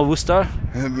bienvenue à Worcester.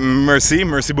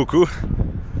 Merci beaucoup.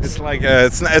 It's like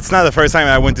it's not the first time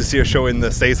I went to see a show in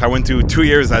the States. I went to 2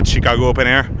 years at Chicago Open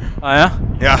Air. Oh yeah?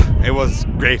 Yeah, it was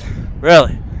great.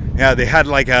 Really? Yeah, they had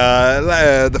like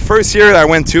the first year I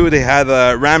went to, they had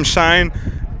Rammstein,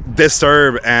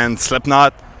 Disturbed, and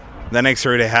Slipknot. The next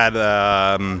year they had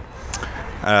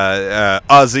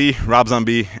Ozzy, Rob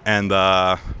Zombie, and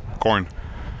Korn.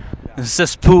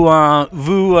 C'est pour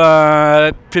vous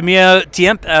premier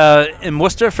temps in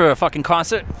Worcester for a fucking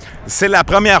concert? C'est la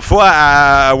première fois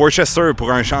à Worcester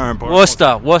pour un chant.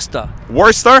 Worcester. Worcester?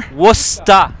 Worcester.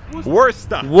 Worcester.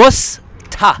 Worcester.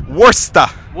 Worcester.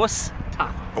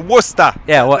 Worcester.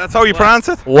 Yeah, what? That's how you pronounce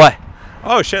it? What?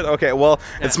 Oh shit. Okay. Well,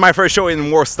 it's my first show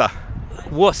in Worcester.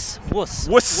 Wuss.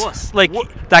 Like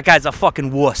that guy's a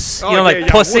fucking wuss. You know, like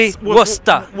pussy.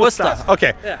 Worcester.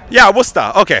 Okay. Yeah.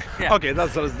 Worcester. Okay. Yeah. Okay.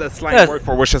 That's slang Yeah. word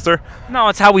for Worcester. No,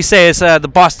 it's how we say it's the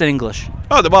Boston English.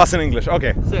 Oh, the Boston English.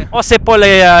 Okay. Oh, c'est pour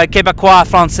les Québécois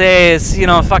français. It's, you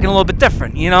know, fucking a little bit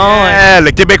different. You know. Yeah,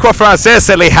 le Québécois français,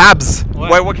 c'est les Habs.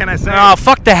 What can I say? Oh,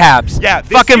 fuck the Habs. Yeah,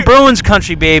 this fucking year- Bruins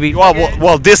country, baby.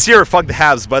 Well, this year, fuck the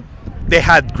Habs, but they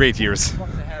had great years.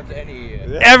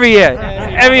 Every year.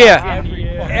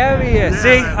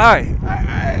 See? All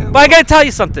right. But I gotta tell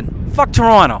you something. Fuck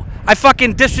Toronto. I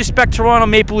fucking disrespect Toronto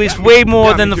Maple Leafs way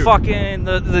more than me the too. fucking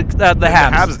the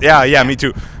Habs. Yeah, me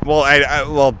too. Well,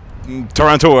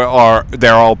 Toronto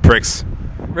they're all pricks.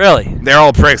 Really? They're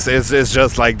all pricks. It's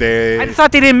just like they. I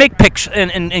thought they didn't make picks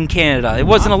in Canada. It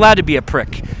wasn't allowed to be a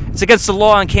prick. It's against the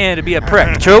law in Canada to be a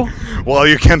prick. True? Well,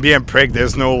 you can be a prick.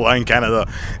 There's no law in Canada.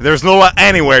 There's no law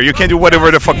anywhere. You can do whatever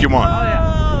the fuck you want.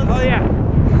 Oh yeah.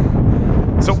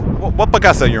 So, what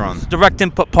podcast are you on? Direct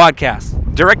Input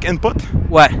Podcast. Direct Input?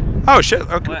 What? Oh shit.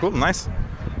 Okay, cool, nice.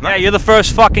 Yeah, you're the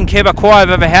first fucking Québécois I've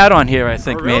ever had on here. I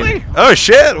think, maybe. Oh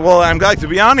shit. Well, I'm glad to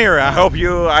be on here. I hope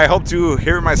to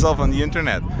hear myself on the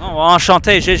internet. Oh,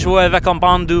 enchanté. J'ai joué avec un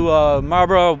band du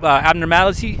Marlboro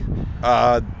Abnormality.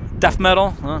 Death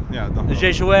metal. Hein? Yeah.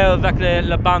 J'ai joué avec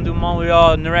le band du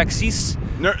Montréal Neurexis.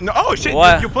 Oh shit.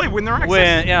 Ouais. You play with Neurexis?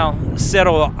 With, you know,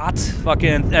 Zero Hot,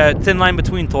 fucking Thin Line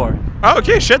Between tour. Oh,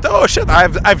 okay, shit. Oh shit.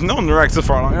 I've known Neurexis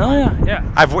for a long time. Oh yeah.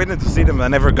 I've waited to see them. I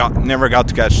never got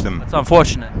to catch them. It's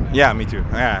unfortunate. Yeah, me too.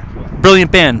 Yeah.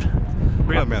 Brilliant band.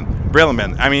 Brilliant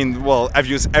band. I mean, well, have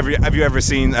you ever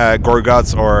seen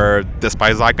Gorguts or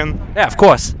Despise Icon? Yeah, of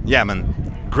course. Yeah, man.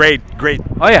 Great.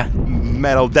 Oh yeah.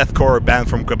 Metal deathcore band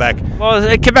from Quebec. Well,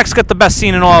 Quebec's got the best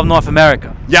scene in all of North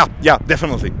America. Yeah,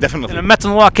 definitely. And the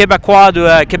Metal Noir Québécois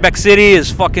to Quebec City is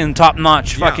fucking top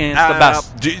notch. Fucking, it's the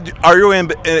best. Are you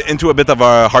into a bit of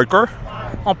hardcore?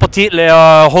 En petit, les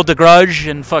Hold the Grudge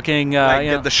and fucking.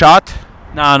 Get the Shot?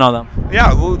 No, I know them.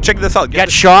 Yeah, well, check this out.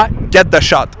 Get Shot? Get the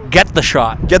Shot. Get the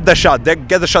Shot. Get the Shot. Get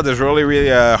the Shot is really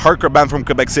a hardcore band from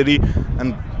Quebec City,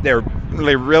 and they're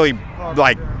really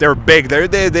like they're big.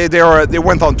 They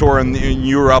went on tour in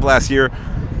Europe last year,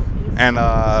 and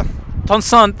Ton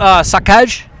son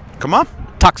Saccage? Comment?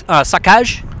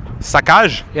 Saccage?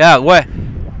 Saccage? Yeah, ouais.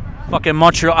 Fucking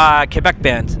Montreal Quebec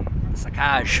band.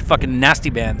 Saccage, fucking nasty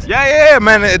band. Yeah,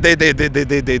 man. They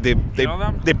know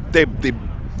them? They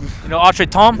You know Autre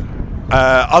Tom?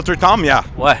 Alter Tom, yeah.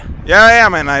 What? Yeah,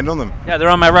 man. I know them. Yeah, they're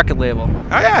on my record label.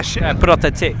 Oh yeah, shit. Yeah, I put out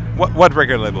that tape. What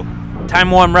record label?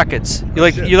 Time Warm Records. You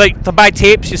like to buy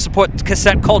tapes? You support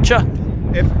cassette culture?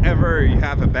 If ever you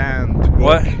have a band.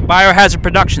 What? Biohazard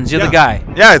Productions. You're the guy.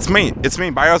 Yeah, it's me.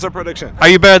 Biohazard Production. Are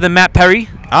you better than Matt Perry?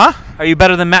 Huh? Are you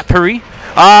better than Matt Perry? Yeah,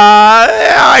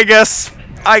 I guess.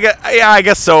 I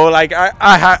guess so. Like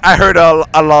I heard a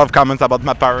lot of comments about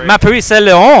Matt Perry. Matt Perry, c'est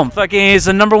le homme. Fucking, he's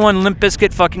the number one Limp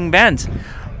Bizkit fucking band.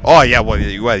 Oh yeah, well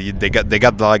they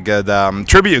got like the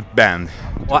tribute band.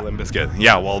 What? To Limp Bizkit.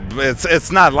 Yeah, well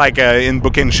it's not like in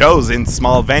booking shows in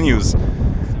small venues.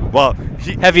 Well,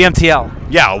 Heavy MTL.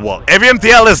 Yeah, well, Heavy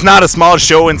MTL is not a small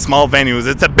show in small venues.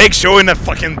 It's a big show in a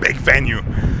fucking big venue.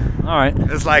 All right.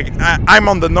 It's like I'm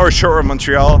on the North Shore of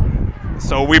Montreal,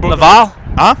 so we both. Laval?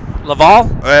 Huh? Laval?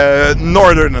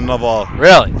 Northern and Laval.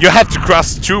 Really? You have to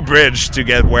cross two bridges to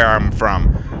get where I'm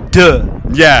from. Duh.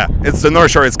 Yeah, it's the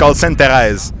North Shore. It's called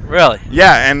Sainte-Thérèse. Really?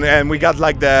 Yeah, and we got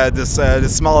like this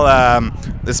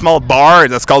small bar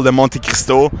that's called the Monte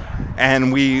Cristo,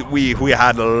 and we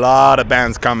had a lot of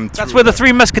bands come through. That's where the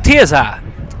Three Musketeers are.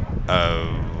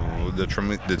 The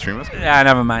Three Musketeers? Yeah,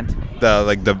 never mind.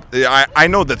 I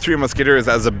know the Three Musketeers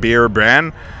as a beer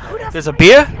brand. There's a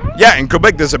beer? Yeah, in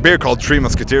Quebec there's a beer called Three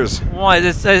Musketeers. What?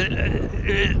 It's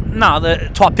no, the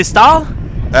Trois Pistoles?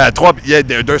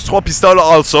 There's Trois Pistoles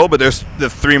also, but there's the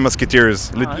Three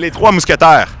Musketeers. Les Trois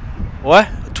Mousquetaires. What?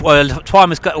 Trois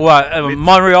Musketeers.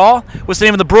 Montreal? What's the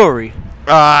name of the brewery?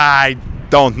 I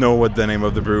don't know what the name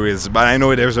of the brewery is, but I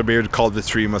know there's a beer called the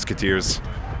Three Musketeers.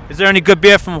 Is there any good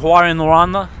beer from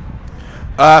Rouyn-Noranda?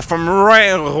 From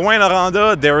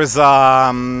Rouyn-Noranda, there is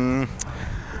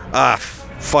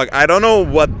fuck, I don't know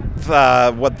what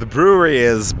the brewery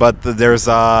is, but there's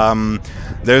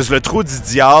Le Trou du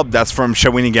Diable that's from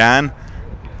Shawinigan.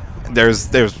 There's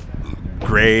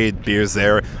great beers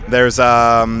there. There's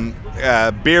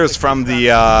beers from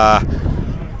the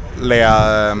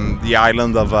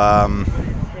island of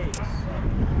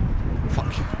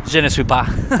Je ne suis pas.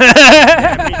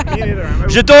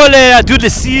 Je dois le Doux de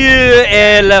Cire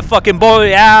et le fucking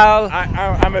Boreal.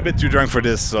 I'm a bit too drunk for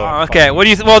this, so. Oh, okay, what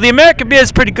do you? Well, the American beer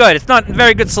is pretty good. It's not a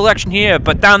very good selection here,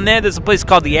 but down there there's a place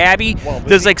called the Abbey.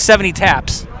 There's like 70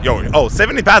 taps.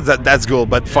 70 pads, that's cool,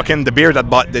 but fucking the beer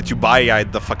that you buy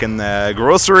at the fucking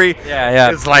grocery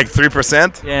is like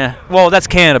 3%. Yeah. Well, that's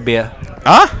Canada beer.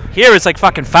 Huh? Here it's like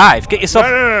fucking 5. Get yourself.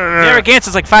 No.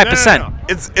 Narragansett's like 5%. No.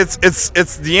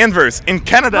 It's the inverse. In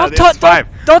Canada, it's 5.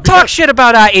 Don't talk shit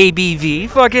about our ABV.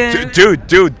 Fucking.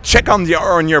 Dude, check on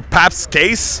your Pabst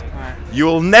case. You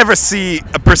will never see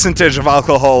a percentage of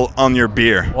alcohol on your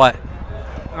beer. What?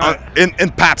 In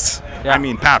Pabst. I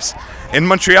mean Pabst. In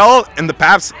Montreal, in the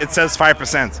Pabst, it says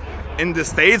 5%. In the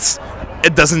States,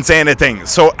 it doesn't say anything.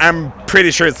 So I'm pretty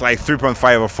sure it's like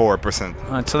 3.5 or 4%.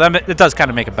 Right, so that it does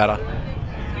kind of make it better.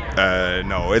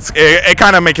 No, it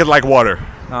kind of make it like water.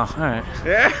 Oh, all right.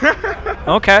 Yeah.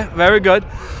 Okay, very good.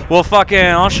 Well, fucking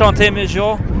enchanté,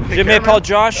 monsieur. Je m'appelle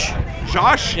Josh.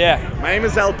 Josh? Yeah. My name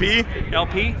is LP.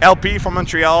 LP? LP from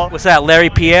Montreal. What's that, Larry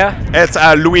Pierre? It's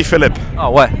Louis Philippe. Oh,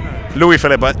 what? Louis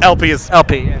Philippe, but LP is...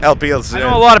 LP. LP is... I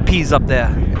know a lot of P's up there.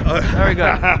 Very good.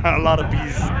 A lot of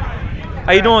P's.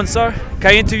 How you doing, sir?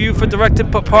 Can I interview you for Direct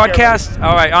Input Podcast?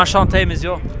 All right, enchanté,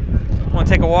 monsieur. Want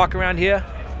to take a walk around here?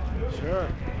 Sure.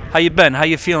 How you been? How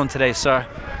you feeling today, sir?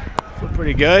 Feel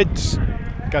pretty good. Just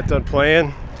got done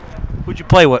playing. Who'd you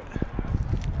play with?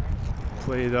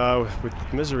 Played with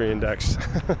Misery Index.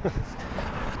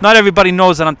 Not everybody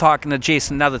knows that I'm talking to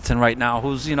Jason Netherton right now,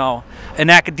 who's, an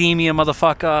academia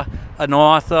motherfucker, an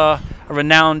author, a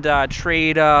renowned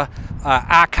trader,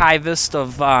 archivist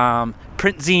of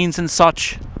print zines and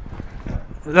such.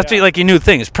 That's like your new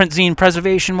thing, is print zine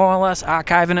preservation, more or less,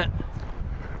 archiving it?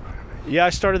 Yeah, I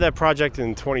started that project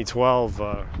in 2012.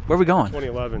 Where are we going?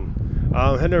 2011.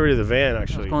 Heading over to the van,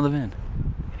 actually. Let's go in the van.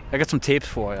 I got some tapes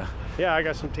for you. Yeah, I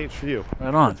got some tapes for you.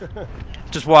 Right on.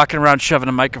 Just walking around shoving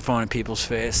a microphone in people's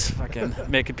face, fucking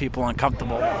making people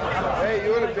uncomfortable. Hey,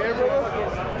 you want a beer,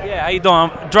 brother? Yeah, how you doing?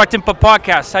 Direct Input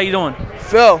Podcast. How you doing?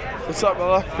 Phil, what's up,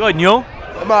 brother? Good, and you?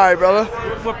 I'm alright, brother.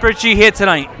 What brought you here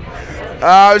tonight?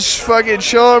 I was just fucking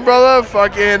chilling, brother.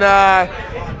 Fucking,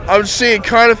 I'm seeing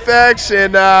Carnifex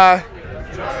and,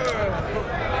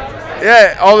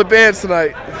 yeah, all the bands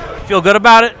tonight. Feel good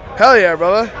about it? Hell yeah,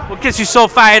 brother. What gets you so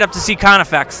fired up to see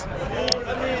Carnifex?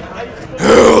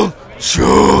 Hell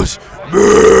choose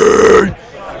me.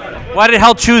 Why did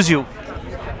hell choose you?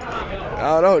 I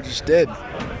don't know, it just did.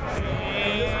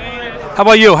 How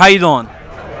about you? How you doing?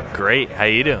 Great. How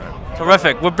you doing?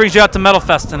 Terrific. What brings you out to Metal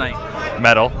Fest tonight?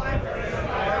 Metal.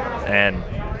 And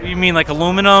What do you mean, like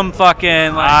aluminum?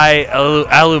 Fucking like...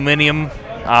 aluminium.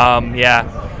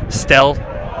 Yeah. Steel.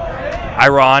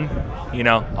 Iron.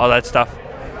 All that stuff.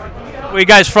 Where you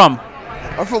guys from?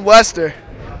 I'm from Leicester.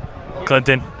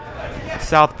 Clinton.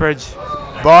 Southbridge.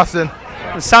 Boston.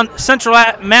 Central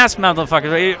Mass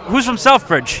motherfuckers. Right? Who's from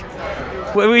Southbridge?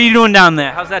 What are you doing down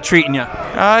there? How's that treating you?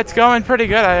 It's going pretty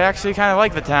good. I actually kind of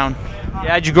like the town.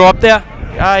 Yeah, did you grow up there?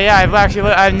 Yeah,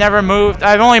 I've never moved.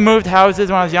 I've only moved houses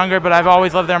when I was younger, but I've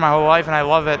always lived there my whole life, and I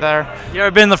love it there. You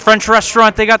ever been to the French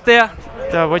restaurant they got there?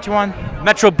 Which one?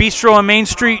 Metro Bistro on Main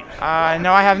Street.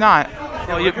 No, I have not.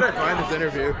 Where can I find this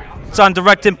interview? It's on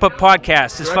Direct Input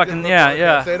Podcast. It's fucking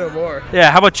yeah. Say no more. Yeah.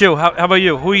 How about you? How about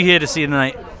you? Who are you here to see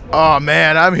tonight? Oh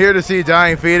man, I'm here to see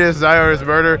Dying Fetus, Zyurus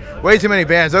Murder. Way too many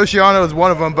bands. Oceano is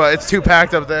one of them, but it's too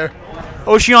packed up there.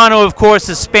 Oceano, of course,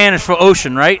 is Spanish for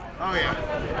ocean, right? Oh yeah.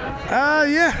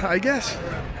 Yeah, I guess.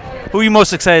 Who are you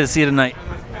most excited to see tonight?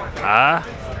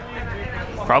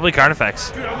 Probably Carnifex.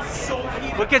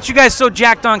 What gets you guys so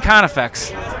jacked on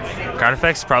Carnifex?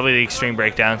 Carnifex, probably the extreme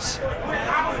breakdowns.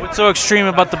 What's so extreme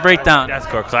about the breakdown?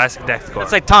 Deathcore, classic deathcore.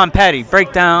 It's like Tom Petty,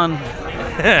 breakdown.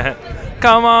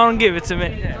 Come on, give it to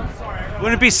me.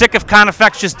 Wouldn't it be sick if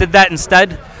Carnifex just did that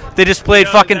instead? They just played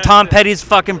fucking Tom Petty's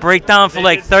fucking breakdown for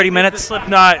like 30 minutes?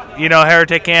 Slipknot,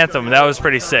 Heretic Anthem. That was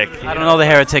pretty sick. I don't know the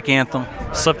Heretic Anthem.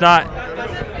 Slipknot.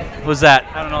 Who's that?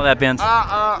 I don't know that band.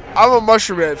 I'm a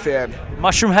Mushroom Head fan.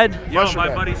 Mushroom Head?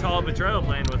 My buddy's Hall of Betrayal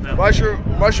playing with them.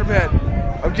 Mushroom Head.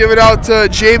 I'm giving out to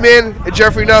J-Man and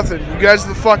Jeffrey Nothing. You guys are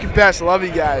the fucking best. I love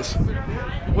you guys.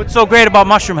 What's so great about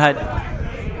Mushroom Head?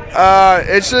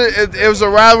 It was a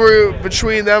rivalry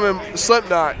between them and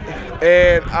Slipknot,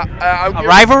 and a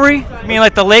rivalry? You mean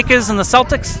like the Lakers and the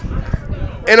Celtics?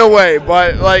 In a way,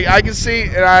 but like I can see,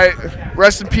 and I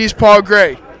rest in peace, Paul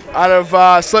Gray, out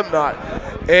of Slipknot,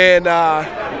 and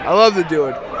I love the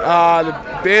dude.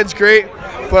 The band's great.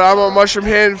 but I'm a Mushroom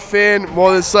Head fan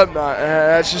more than Slipknot.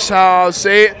 That's just how I'll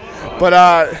say it. But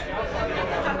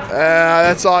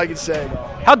that's all I can say.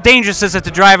 How dangerous is it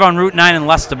to drive on Route 9 in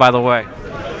Leicester, by the way?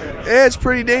 Yeah, it's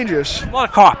pretty dangerous. A lot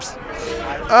of cops.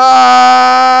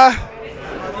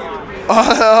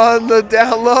 On the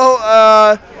down low,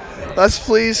 let's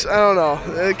please, I don't know.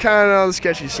 Kind of on the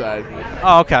sketchy side.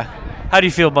 Oh, okay. How do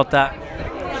you feel about that?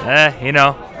 You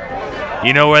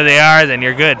know where they are, then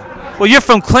you're good. Well, you're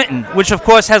from Clinton, which of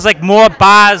course has like more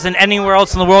bars than anywhere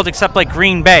else in the world except like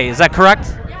Green Bay. Is that correct?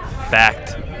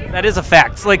 Fact. That is a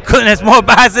fact. Like Clinton has more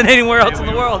bars than anywhere else in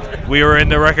the world. We were in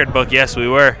the record book. Yes, we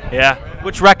were. Yeah.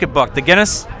 Which record book? The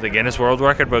Guinness? The Guinness World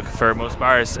Record Book for most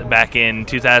bars back in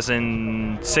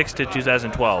 2006 to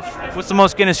 2012. What's the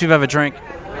most Guinness you've ever drank?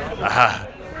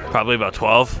 Probably about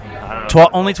 12. I don't know. 12?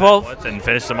 Only 12? And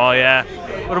finished them all, yeah.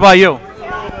 What about you?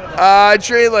 I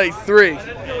drank like 3.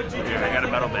 I got a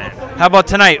metal band. How about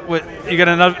tonight? You got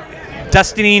another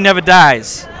Destiny Never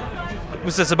Dies.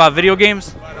 What's this about, video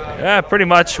games? Yeah, pretty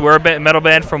much. We're a metal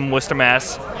band from Worcester,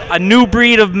 Mass. A new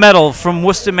breed of metal from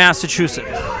Worcester, Massachusetts.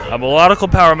 A melodical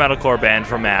power metalcore band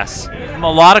from Mass.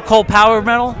 Melodical power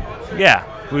metal? Yeah.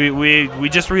 We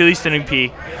just released an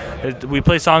EP. We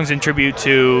play songs in tribute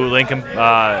to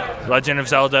Legend of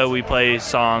Zelda. We play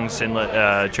songs in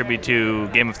tribute to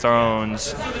Game of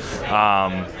Thrones,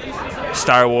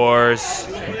 Star Wars.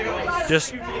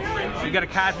 Just, you got a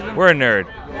card for them? We're a nerd.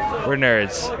 We're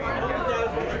nerds.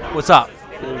 What's up?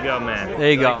 There you go, man.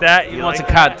 There you go. Like that? He wants a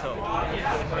card.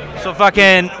 So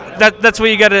fucking, that's where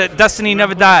you got a Destiny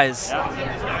Never Dies.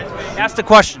 Ask the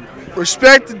question.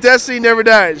 Respect to Destiny Never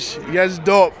Dies. You guys are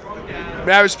dope.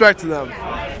 Mad respect to them.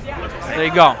 There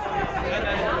you go.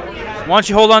 Why don't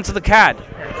you hold on to the card?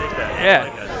 Yeah.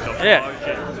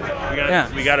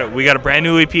 We got a brand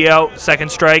new EP out,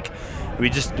 Second Strike. We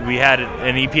had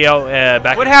an EP out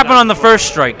back. What happened on the first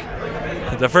strike?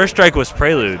 The first strike was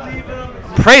Prelude.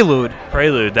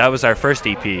 Prelude. That was our first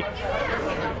EP.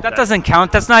 That doesn't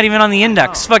count. That's not even on the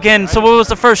index. Fucking. So what was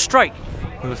the first strike?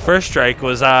 The first strike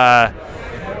was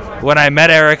when I met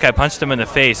Eric. I punched him in the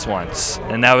face once,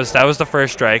 and that was the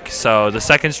first strike. So the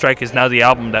second strike is now the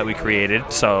album that we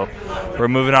created. So we're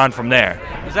moving on from there.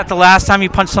 Was that the last time you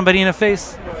punched somebody in the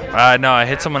face? No, I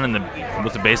hit someone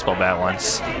with a baseball bat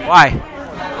once. Why?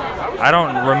 I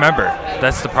don't remember.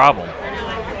 That's the problem.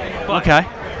 Okay.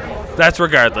 That's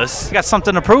regardless. You got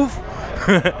something to prove?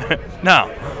 No.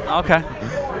 Okay.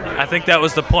 I think that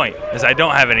was the point, is I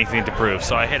don't have anything to prove,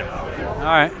 so I hit him. All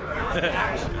right.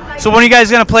 So when are you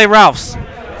guys going to play Ralph's?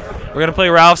 We're going to play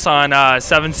Ralph's on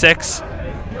 7/6.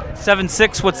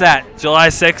 7/6? What's that? July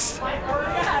 6th.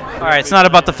 All right, it's not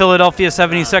about the Philadelphia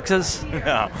 76ers?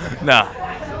 No.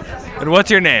 And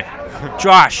what's your name?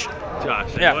 Josh.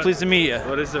 Josh. Yeah, pleased to meet you.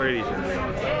 What is the radio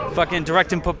show? Fucking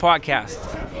Direct Input Podcast.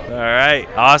 All right,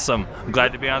 awesome. I'm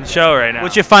glad to be on the show right now.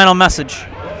 What's your final message?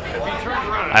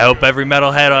 I hope every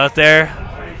metalhead out there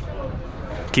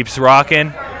keeps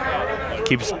rocking,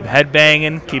 keeps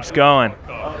headbanging, keeps going.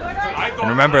 And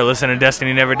remember, listen to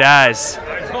Destiny Never Dies.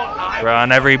 We're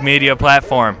on every media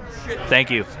platform. Thank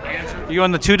you. You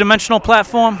on the 2-dimensional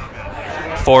platform?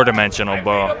 4-dimensional,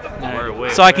 bro.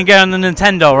 So I can get on the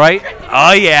Nintendo, right?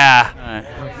 Oh, yeah. All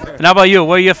right. And how about you?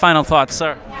 What are your final thoughts,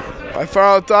 sir? My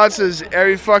final thoughts is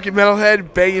every fucking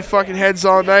metalhead bang your fucking heads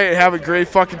all night and have a great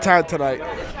fucking time tonight.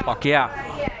 Fuck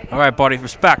yeah. All right, buddy.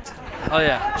 Respect. Oh,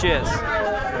 yeah. Cheers.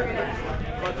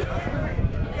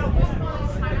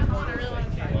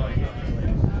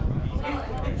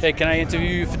 Hey, can I interview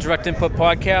you for Direct Input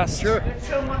Podcast? Sure.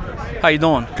 How you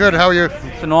doing? Good. How are you?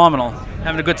 Phenomenal.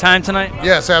 Having a good time tonight?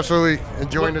 Yes, absolutely.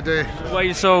 Enjoying the day. Why are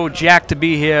you so jacked to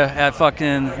be here at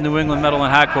fucking New England Metal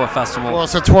and Hardcore Festival? Well,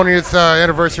 it's the 20th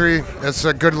anniversary. It's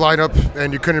a good lineup,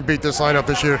 and you couldn't beat this lineup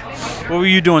this year. What were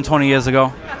you doing 20 years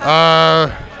ago?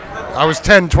 I was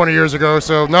 10 20 years ago,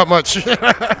 so not much.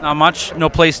 Not much? No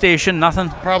PlayStation? Nothing?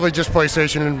 Probably just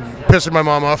PlayStation and pissing my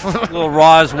mom off. A little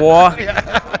Raw's War?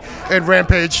 And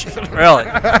Rampage. Really?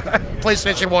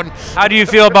 PlayStation 1. How do you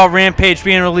feel about Rampage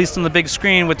being released on the big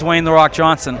screen with Dwayne "The Rock"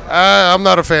 Johnson? I'm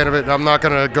not a fan of it. I'm not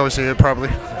going to go see it, probably.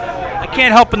 I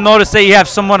can't help but notice that you have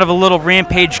somewhat of a little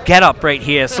Rampage getup right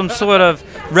here. Some sort of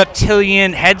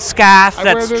reptilian headscarf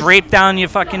that's draped down your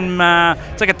fucking...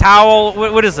 it's like a towel.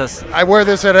 What is this? I wear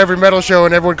this at every metal show,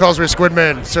 and everyone calls me Squid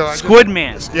Man. So Squid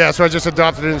Man? Yeah, so I just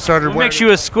adopted it and started What wearing makes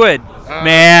you a squid,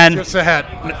 man? Just a hat,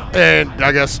 and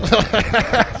I guess.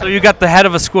 So you got the head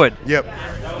of a squid? Yep.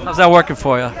 How's that working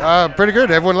for you? Pretty good.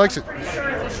 Everyone likes it.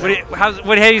 How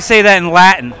do you say that in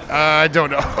Latin? I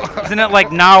don't know. Isn't it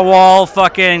like narwhal,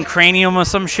 fucking cranium or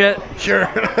some shit? Sure.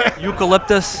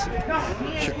 Eucalyptus?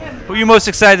 Sure. Who are you most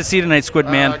excited to see tonight, Squid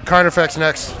Man? Carnifex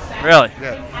next. Really?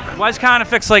 Yeah. Why is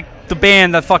Carnifex like the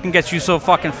band that fucking gets you so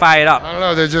fucking fired up? I don't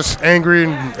know. They're just angry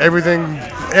and everything.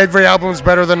 Every album's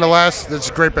better than the last. It's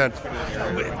a great band.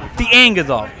 The anger,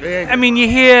 though. I mean,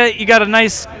 you got a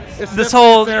nice. This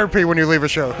whole therapy when you leave a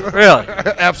show. Really?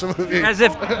 Absolutely. As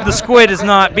if the Squid is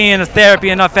not being a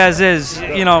therapy enough as is,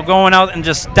 going out and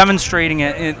just demonstrating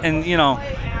it, and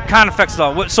Carnifex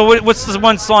though. So what's the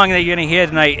one song that you're gonna hear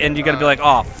tonight, and you're gonna be like,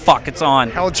 oh fuck, it's on?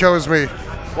 Hell Chose Me.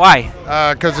 Why?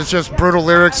 Because it's just brutal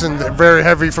lyrics and very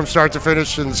heavy from start to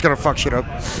finish, and it's gonna fuck shit up.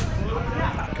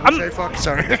 Say fuck,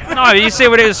 sorry. No, you say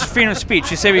what it is, freedom of speech.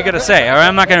 You say what you gotta say. All right,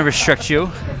 I'm not gonna restrict you.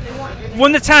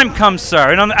 When the time comes,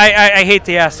 sir, and I hate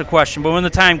to ask the question, but when the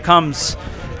time comes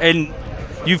and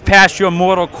you've passed your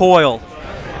mortal coil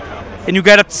and you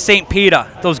get up to St. Peter,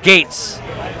 those gates,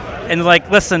 and they're like,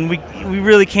 listen, we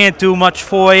really can't do much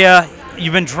for you.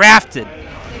 You've been drafted.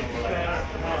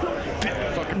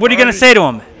 What are you going to say to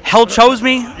him? Hell chose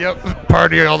me? Yep,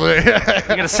 party all day. You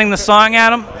going to sing the song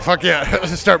at him? Fuck yeah,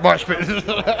 start mosh pit.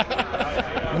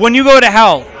 When you go to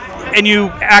hell and you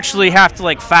actually have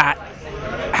to fat,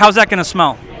 how's that going to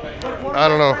smell? I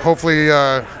don't know. Hopefully,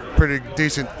 pretty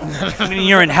decent. I mean,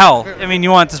 you're in hell. I mean,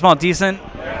 you want it to smell decent?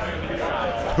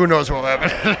 Who knows what will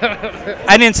happen?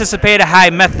 I'd anticipate a high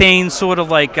methane sort of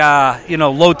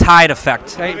low tide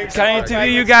effect. Can I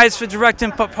interview you guys for Direct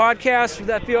Input Podcast? Would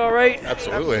that be all right?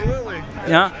 Absolutely.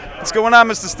 Yeah? What's going on,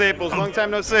 Mr. Staples? Long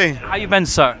time no see. How you been,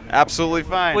 sir? Absolutely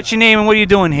fine. What's your name and what are you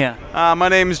doing here? My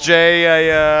name's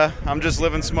Jay. I'm just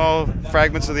living small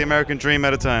fragments of the American dream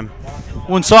at a time.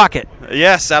 Woonsocket.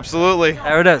 Yes, absolutely.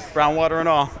 There it is. Brown water and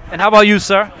all. And how about you,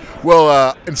 sir?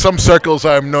 Well, in some circles,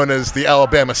 I'm known as the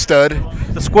Alabama Stud.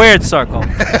 The squared circle.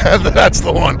 That's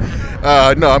the one.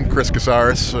 No, I'm Chris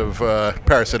Casares of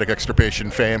Parasitic Extirpation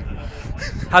fame.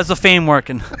 How's the fame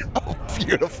working? Oh,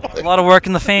 beautiful. A lot of work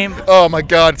in the fame? Oh, my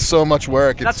God, so much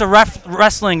work. That's a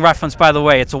wrestling reference, by the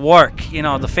way. It's a work,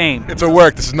 the fame. It's a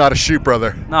work. This is not a shoot,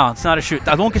 brother. No, it's not a shoot.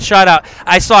 I won't get shot out.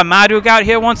 I saw Marduk out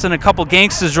here once, and a couple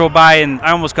gangsters drove by, and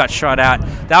I almost got shot at.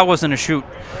 That wasn't a shoot.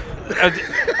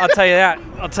 I'll tell you that.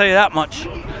 I'll tell you that much.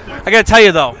 I got to tell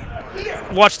you, though,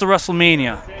 watch the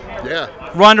WrestleMania. Yeah.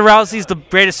 Ronda Rousey's the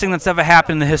greatest thing that's ever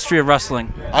happened in the history of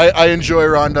wrestling. I enjoy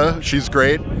Ronda. She's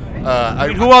great. I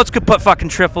mean, who else could put fucking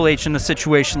Triple H in a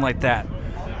situation like that?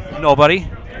 Nobody.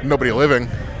 Nobody living.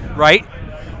 Right?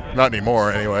 Not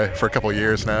anymore, anyway, for a couple of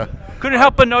years now. Couldn't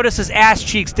help but notice his ass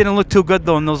cheeks didn't look too good,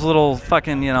 though, in those little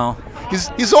fucking,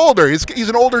 He's older. He's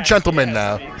an older gentleman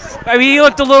now. I mean, he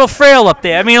looked a little frail up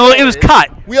there. I mean, it was cut.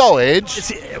 We all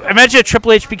age. Imagine if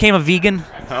Triple H became a vegan.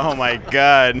 Oh, my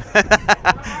God.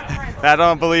 I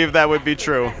don't believe that would be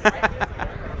true.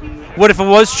 What if it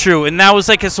was true? And that was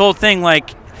his whole thing,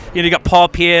 you got Paul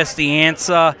Pierce, The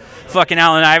Answer, fucking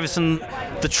Allen Iverson,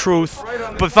 The Truth.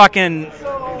 But fucking,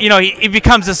 he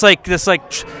becomes this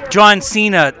John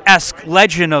Cena-esque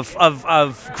legend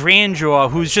of grandeur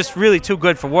who's just really too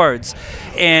good for words.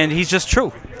 And he's just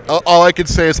true. All I can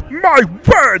say is, my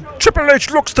word, Triple H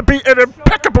looks to be in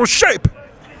impeccable shape.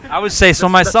 I would say so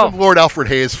myself. That's some Lord Alfred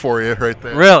Hayes for you right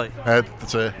there. Really?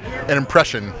 That's an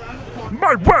impression.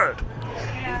 My word.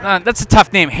 That's a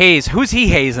tough name, Hayes. Who's he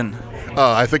hazing?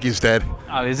 Oh, I think he's dead.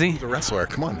 Oh, is he? He's a wrestler.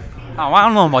 Come on. Oh, I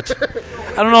don't know much.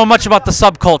 I don't know much about the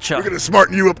subculture. We're gonna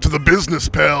smarten you up to the business,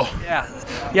 pal.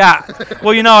 Yeah.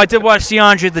 Well, I did watch the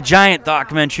Andre the Giant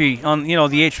documentary on, the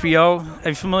HBO. Are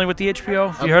you familiar with the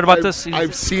HBO? Have you heard about this?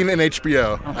 I've seen an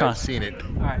HBO. Okay. I've seen it.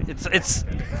 All right. It's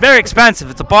very expensive.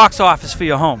 It's a box office for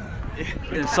your home.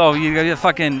 And so you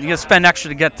gotta spend extra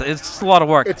to get it's a lot of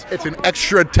work. It's an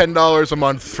extra $10 a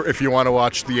month if you want to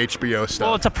watch the HBO stuff.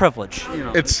 Well, it's a privilege.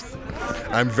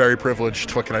 I'm very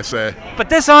privileged. What can I say? But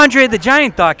this Andre the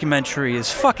Giant documentary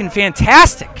is fucking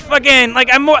fantastic. Fucking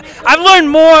I've learned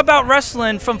more about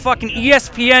wrestling from fucking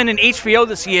ESPN and HBO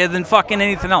this year than fucking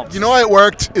anything else. You know why it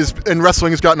worked and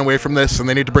wrestling has gotten away from this, and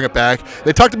they need to bring it back.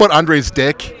 They talked about Andre's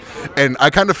dick, and I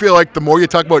kind of feel like the more you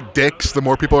talk about dicks, the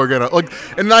more people are gonna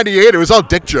in '98 it was all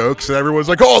dick jokes, and everyone's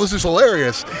like, "Oh, this is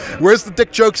hilarious." Where's the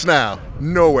dick jokes now?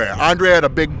 Nowhere. Andre had a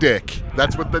big dick.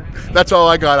 That's all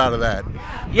I got out of that.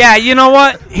 Yeah, you know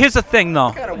what? Here's the thing,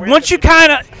 though. Once you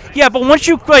once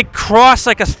you cross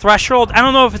a threshold, I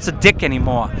don't know if it's a dick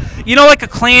anymore. Like a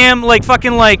clam,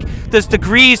 there's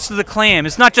degrees to the clam.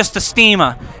 It's not just a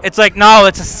steamer. It's no,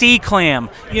 it's a sea clam.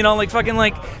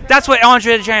 That's what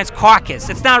Andre the Giant's cock is.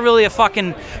 It's not really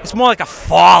it's more like a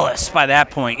phallus by that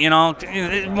point.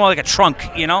 It's more like a trunk.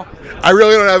 I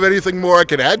really don't have anything more I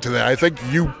could add to that. I think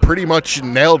you pretty much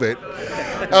nailed it.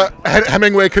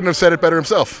 Hemingway couldn't have said it better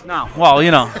himself. No, well,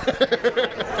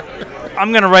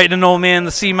 I'm gonna write an old man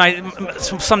to see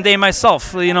someday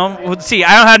myself. You know, see,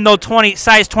 I don't have no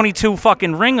size 22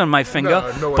 fucking ring on my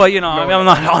finger, but you know, I'm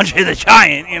not Andre the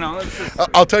Giant. You know.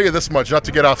 I'll tell you this much, not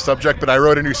to get off subject, but I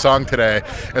wrote a new song today.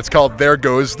 It's called "There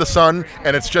Goes the Sun,"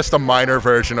 and it's just a minor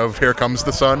version of "Here Comes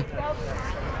the Sun."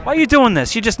 Why are you doing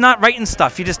this? You're just not writing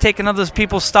stuff. You're just taking other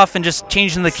people's stuff and just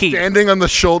changing the key. Standing on the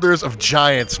shoulders of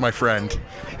giants, my friend.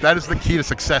 That is the key to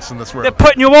success in this world. They're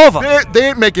putting you over. They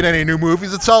ain't making any new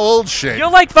movies. It's all old shit. You're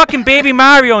like fucking Baby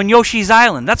Mario and Yoshi's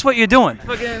Island. That's what you're doing.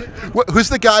 Who's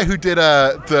the guy who did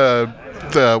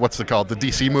the what's it called? The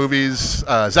DC movies?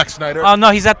 Zack Snyder? Oh, no,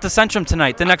 he's at the Centrum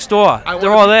tonight. They're next door.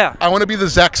 They're all there. I want to be the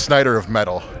Zack Snyder of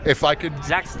metal. If I could.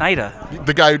 Zack Snyder?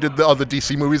 The guy who did all the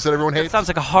DC movies that everyone hates? Sounds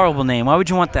like a horrible name. Why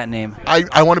would you want that name?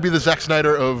 I want to be the Zack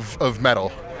Snyder of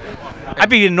metal. I'd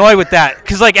be annoyed with that,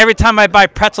 because like every time I buy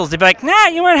pretzels, they'd be like, "Nah,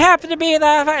 you weren't happy to be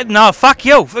that." No, fuck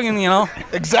you, fucking, you know.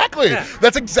 Exactly. Yeah.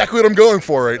 That's exactly what I'm going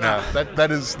for right now.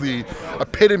 That is the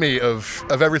epitome of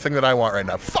everything that I want right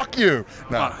now. Fuck you.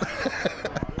 No.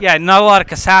 Yeah, not a lot of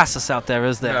Casasas out there,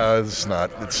 is there? No, it's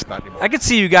not. It's not anymore. I could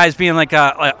see you guys being like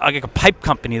a pipe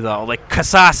company though, like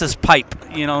Casasas Pipe,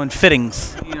 you know, and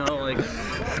fittings, you know, like.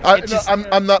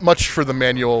 I'm not much for the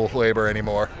manual labor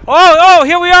anymore. Oh,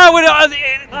 here we are with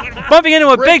bumping into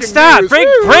a big star.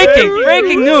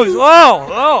 Breaking news.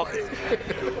 Whoa.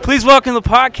 Please welcome to the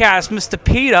podcast, Mr.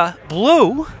 Peter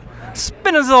Blue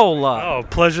Spinazzola. Oh,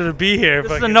 pleasure to be here.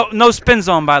 This is a no spin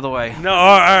zone, by the way. No,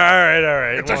 all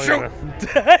right. It's a shoot.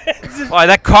 Boy,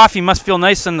 that coffee must feel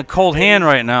nice in the cold hand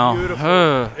right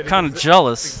now. Kind of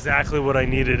jealous. Exactly what I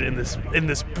needed in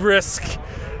this brisk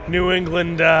New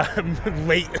England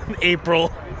late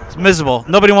April. It's miserable.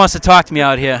 Nobody wants to talk to me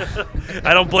out here.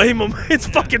 I don't blame them. It's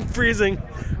fucking freezing.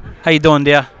 How you doing,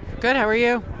 dear? Good, how are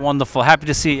you? Wonderful. Happy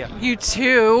to see you. You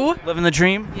too. Living the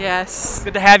dream? Yes.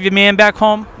 Good to have your man back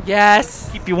home? Yes.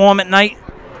 Keep you warm at night?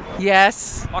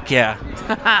 Yes. Fuck yeah.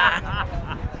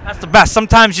 That's the best.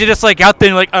 Sometimes you're just like out there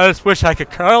and you're like, I just wish I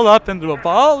could curl up into a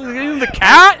ball, in the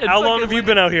cat. How long have you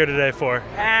been out here today for?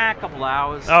 A couple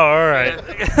hours. Oh, all right.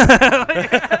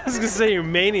 I was going to say you're a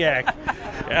maniac.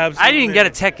 Absolutely. I didn't get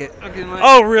a ticket.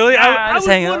 Oh, really? I was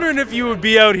hanging wondering if you would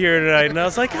be out here tonight, and I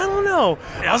was like, I don't know.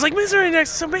 I was like, Missouri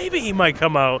next, so maybe he might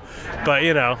come out, but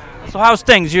you know. So how's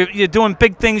things? You're doing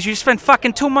big things. You spent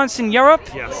fucking 2 months in Europe?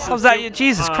 Yes. How's that?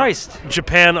 Jesus Christ.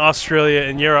 Japan, Australia,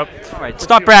 and Europe. All right,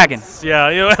 stop bragging. Yeah,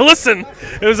 you know, listen,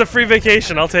 it was a free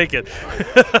vacation. I'll take it.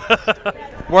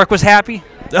 Work was happy?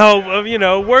 Oh, you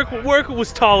know, work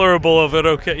was tolerable of it,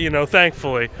 okay, you know,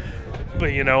 thankfully.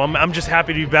 But, you know, I'm just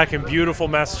happy to be back in beautiful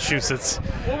Massachusetts.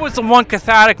 What was the one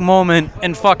cathartic moment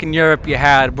in fucking Europe you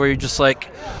had where you're just like...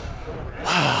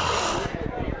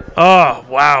 Oh,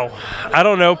 wow. I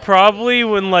don't know. Probably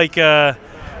when, like,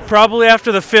 probably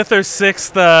after the 5th or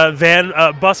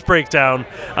 6th bus breakdown,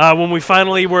 when we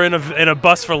finally were in a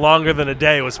bus for longer than a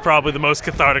day, was probably the most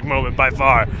cathartic moment by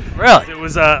far. Really? It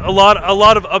was a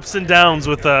lot of ups and downs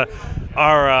with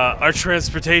our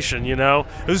transportation, you know.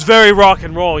 It was very rock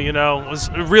and roll, you know. It was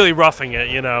really roughing it,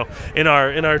 you know, in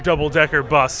our double-decker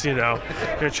bus, you know.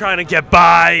 You're trying to get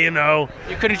by, you know.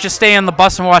 You couldn't just stay on the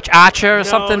bus and watch Archer or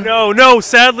something? No,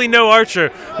 sadly no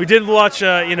Archer. We did watch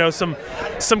you know, some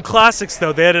classics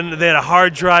though. They had a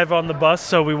hard drive on the bus,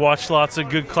 so we watched lots of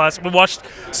good classics. We watched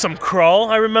some Krull,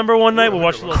 I remember one night. We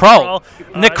watched a little Krull.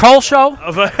 Nick Kroll show?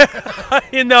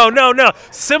 No.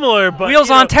 Similar, but Wheels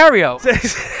Ontario.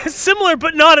 Similar,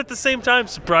 but not at the same time.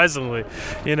 Surprisingly,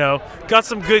 you know, got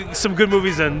some good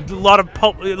movies and a lot of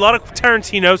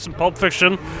Tarantino, some Pulp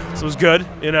Fiction. So it was good.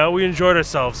 You know, we enjoyed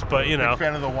ourselves. But you know, big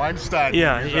fan of the Weinstein.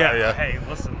 Yeah. Hey,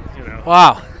 listen. You know.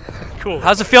 Wow. Cool.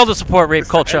 How's it feel to support rape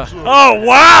culture? Oh,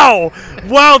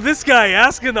 wow! This guy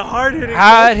asking the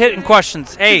hard-hitting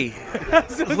questions. Hey,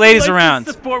 ladies around.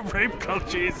 Support rape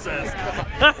culture, he says.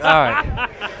 All right.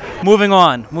 Moving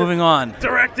on.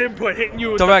 Direct input, hitting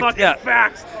you with the fucking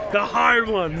facts, the hard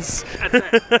ones.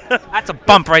 That's a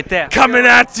bump right there. Coming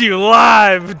at you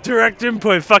live. Direct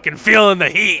input, fucking feeling the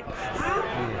heat.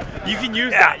 You can use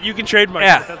that. You can trademark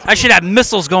that. That's I should have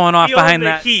missiles going off behind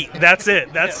that. Heat. That's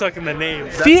it. That's fucking the name.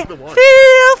 Feel.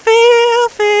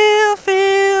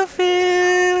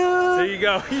 There you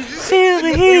go. Feel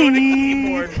the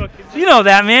heat. You know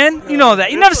that, man. You know that.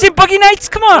 You never seen Boogie Nights?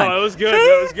 Come on. Oh, it was good.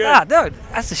 It was good. Ah, dude,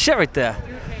 that's the shit right there.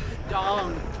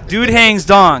 Dude hangs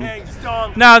dong.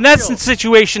 Now that's the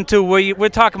situation too, where we're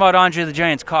talking about Andre the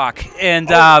Giant's cock, and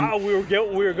we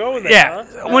were going there. yeah,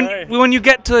 Huh? when you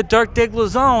get to the Dirk Diggler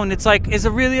zone, it's like, is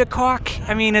it really a cock?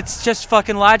 I mean, it's just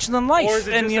fucking larger than life, Or is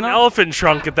it and just you an know, elephant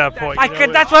trunk at that point?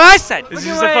 that's what I said. It's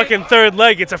just a fucking third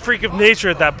leg. It's a freak of nature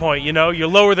at that point. You know, you're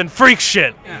lower than freak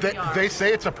shit. They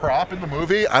say it's a prop in the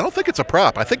movie. I don't think it's a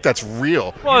prop. I think that's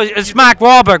real. Well, it's Mark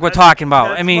Wahlberg we're talking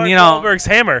about. I mean, Mark you know, Wahlberg's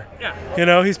hammer. Yeah. You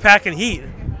know, he's packing heat,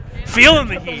 feeling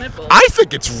the heat. I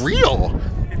think it's real.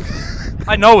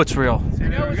 I know it's real.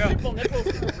 Triple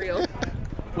nipples real.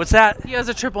 What's that? He has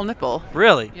a triple nipple.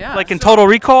 Really? Yeah. Like in Total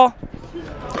Recall?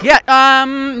 Yeah.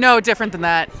 No, different than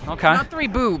that. Okay. Not 3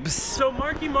 boobs. So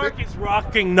Marky Mark is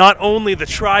rocking not only the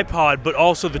tripod but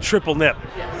also the triple nip.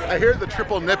 I hear the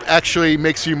triple nip actually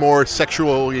makes you more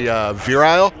sexually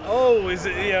virile. Oh, is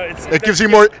it? Yeah, it's. It gives you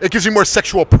more. It gives you more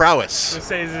sexual prowess.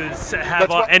 Does it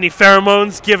have any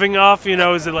pheromones giving off? You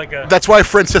know, is it like a? That's why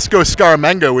Francisco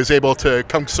Scaramanga was able to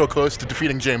come so close to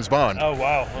defeating James Bond. Oh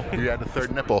wow. He had the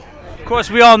third nipple. Of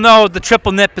course, we all know the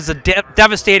triple nip is a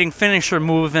devastating finisher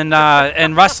move in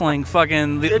wrestling.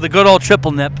 Fucking the good old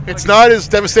triple nip. It's not as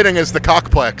devastating as the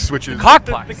cockplex, which is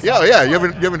cockplex. Yeah, yeah. You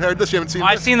haven't heard this? You haven't seen?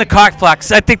 I've seen the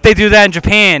cockplex. I think they do that in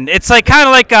Japan. It's like kind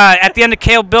of like at the end of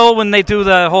Kill Bill when they do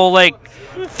the whole like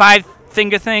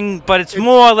 5-finger thing, but it's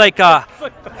more like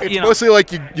It's mostly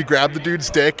like you grab the dude's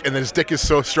dick, and then his dick is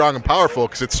so strong and powerful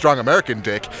because it's strong American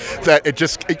dick that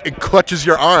it clutches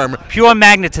your arm. Pure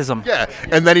magnetism. Yeah,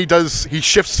 and then he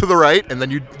shifts to the right, and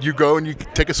then you go and you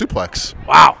take a suplex.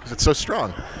 Wow, 'cause it's so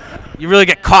strong. You really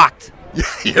get cocked.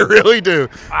 You really do.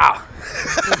 Wow.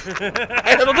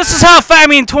 So this is how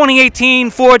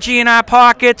 2018, 4G in our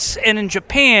pockets, and in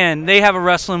Japan they have a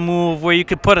wrestling move where you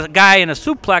could put a guy in a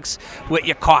suplex with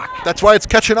your cock. That's why it's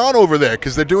catching on over there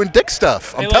because they're doing dick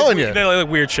stuff. I'm telling you. They like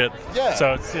weird shit. Yeah.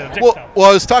 So it's dick Well, stuff.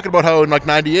 I was talking about how in like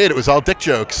 '98 it was all dick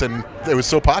jokes and it was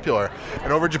so popular.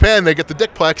 And over in Japan they get the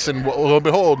dickplex, and lo and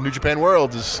behold, New Japan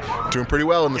World is doing pretty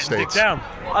well in the States.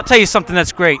 I'll tell you something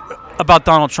that's great about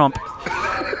Donald Trump.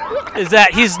 Is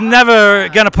that he's never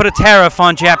gonna put a tariff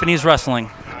on Japanese wrestling.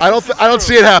 I don't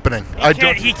see it happening.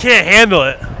 He can't handle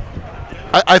it.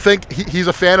 I think he's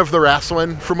a fan of the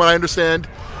wrestling, from what I understand.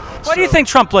 Why do you think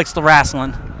Trump likes the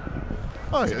wrestling?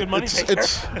 Oh, yeah.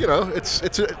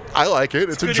 It's I like it.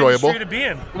 It's good enjoyable. industry to be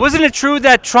in. Wasn't it true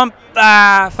that Trump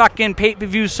fucking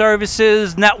pay-per-view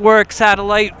services, network,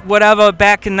 satellite, whatever,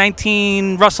 back in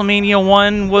WrestleMania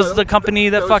 1 was the company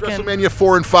that was fucking... WrestleMania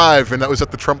 4 and 5, and that was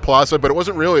at the Trump Plaza, but it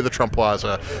wasn't really the Trump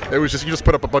Plaza. It was just, you just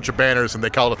put up a bunch of banners and they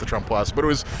called it the Trump Plaza, but it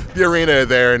was the arena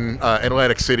there in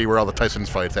Atlantic City where all the Tyson's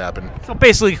fights happen. So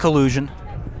basically collusion.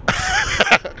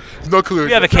 No collusion.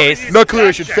 We have a case. No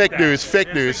collusion. Fake news.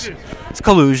 Fake news. It's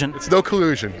collusion. It's no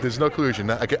collusion. There's no collusion.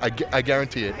 I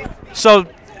guarantee it. So,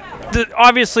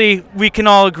 obviously, we can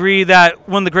all agree that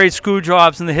one of the great screw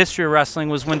jobs in the history of wrestling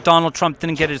was when Donald Trump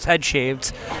didn't get his head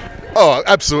shaved. Oh,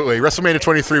 absolutely. WrestleMania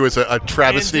 23 was a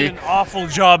travesty. And did an awful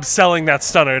job selling that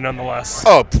stunner, nonetheless.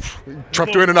 Oh,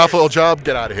 Trump doing an awful job.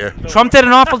 Get out of here. Trump did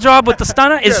an awful job with the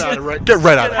stunner? Get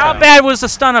right out of here. How bad was the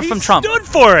stunner from Trump? He stood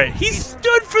for it. He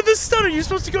stood for the stunner. You're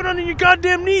supposed to go down on your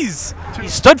goddamn knees. He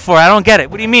stood for it. I don't get it.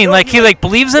 What do you mean? He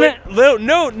believes in it?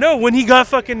 No. When he got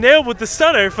fucking nailed with the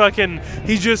stunner,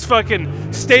 he just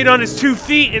fucking stayed on his 2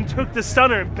 feet and took the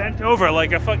stunner and bent over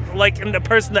like a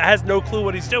person that has no clue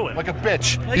what he's doing. Like a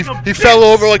bitch. He fell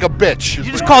over like a bitch.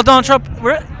 You just called Donald Trump.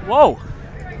 Whoa.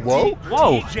 Whoa.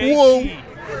 Whoa.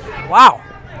 Wow.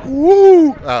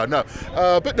 Woo. No.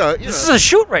 But no. This is a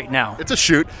shoot right now. It's a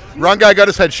shoot. Wrong guy got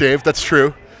his head shaved. That's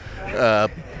true. I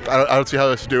don't see how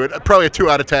else to do it. Probably a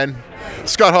 2 out of 10.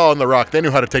 Scott Hall and The Rock, they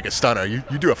knew how to take a stunner. You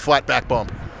do a flat back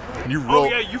bump. And you roll. Oh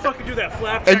yeah, you fucking do that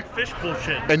flat back fish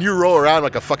bullshit. And you roll around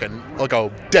like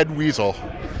a dead weasel.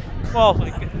 Well,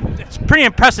 it's pretty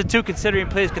impressive too, considering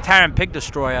he plays guitar in Pig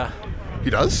Destroyer. He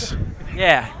does?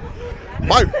 Yeah.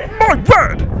 My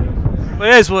word!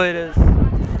 It is what it is.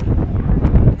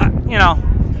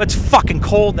 It's fucking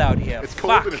cold out here. It's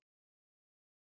cold and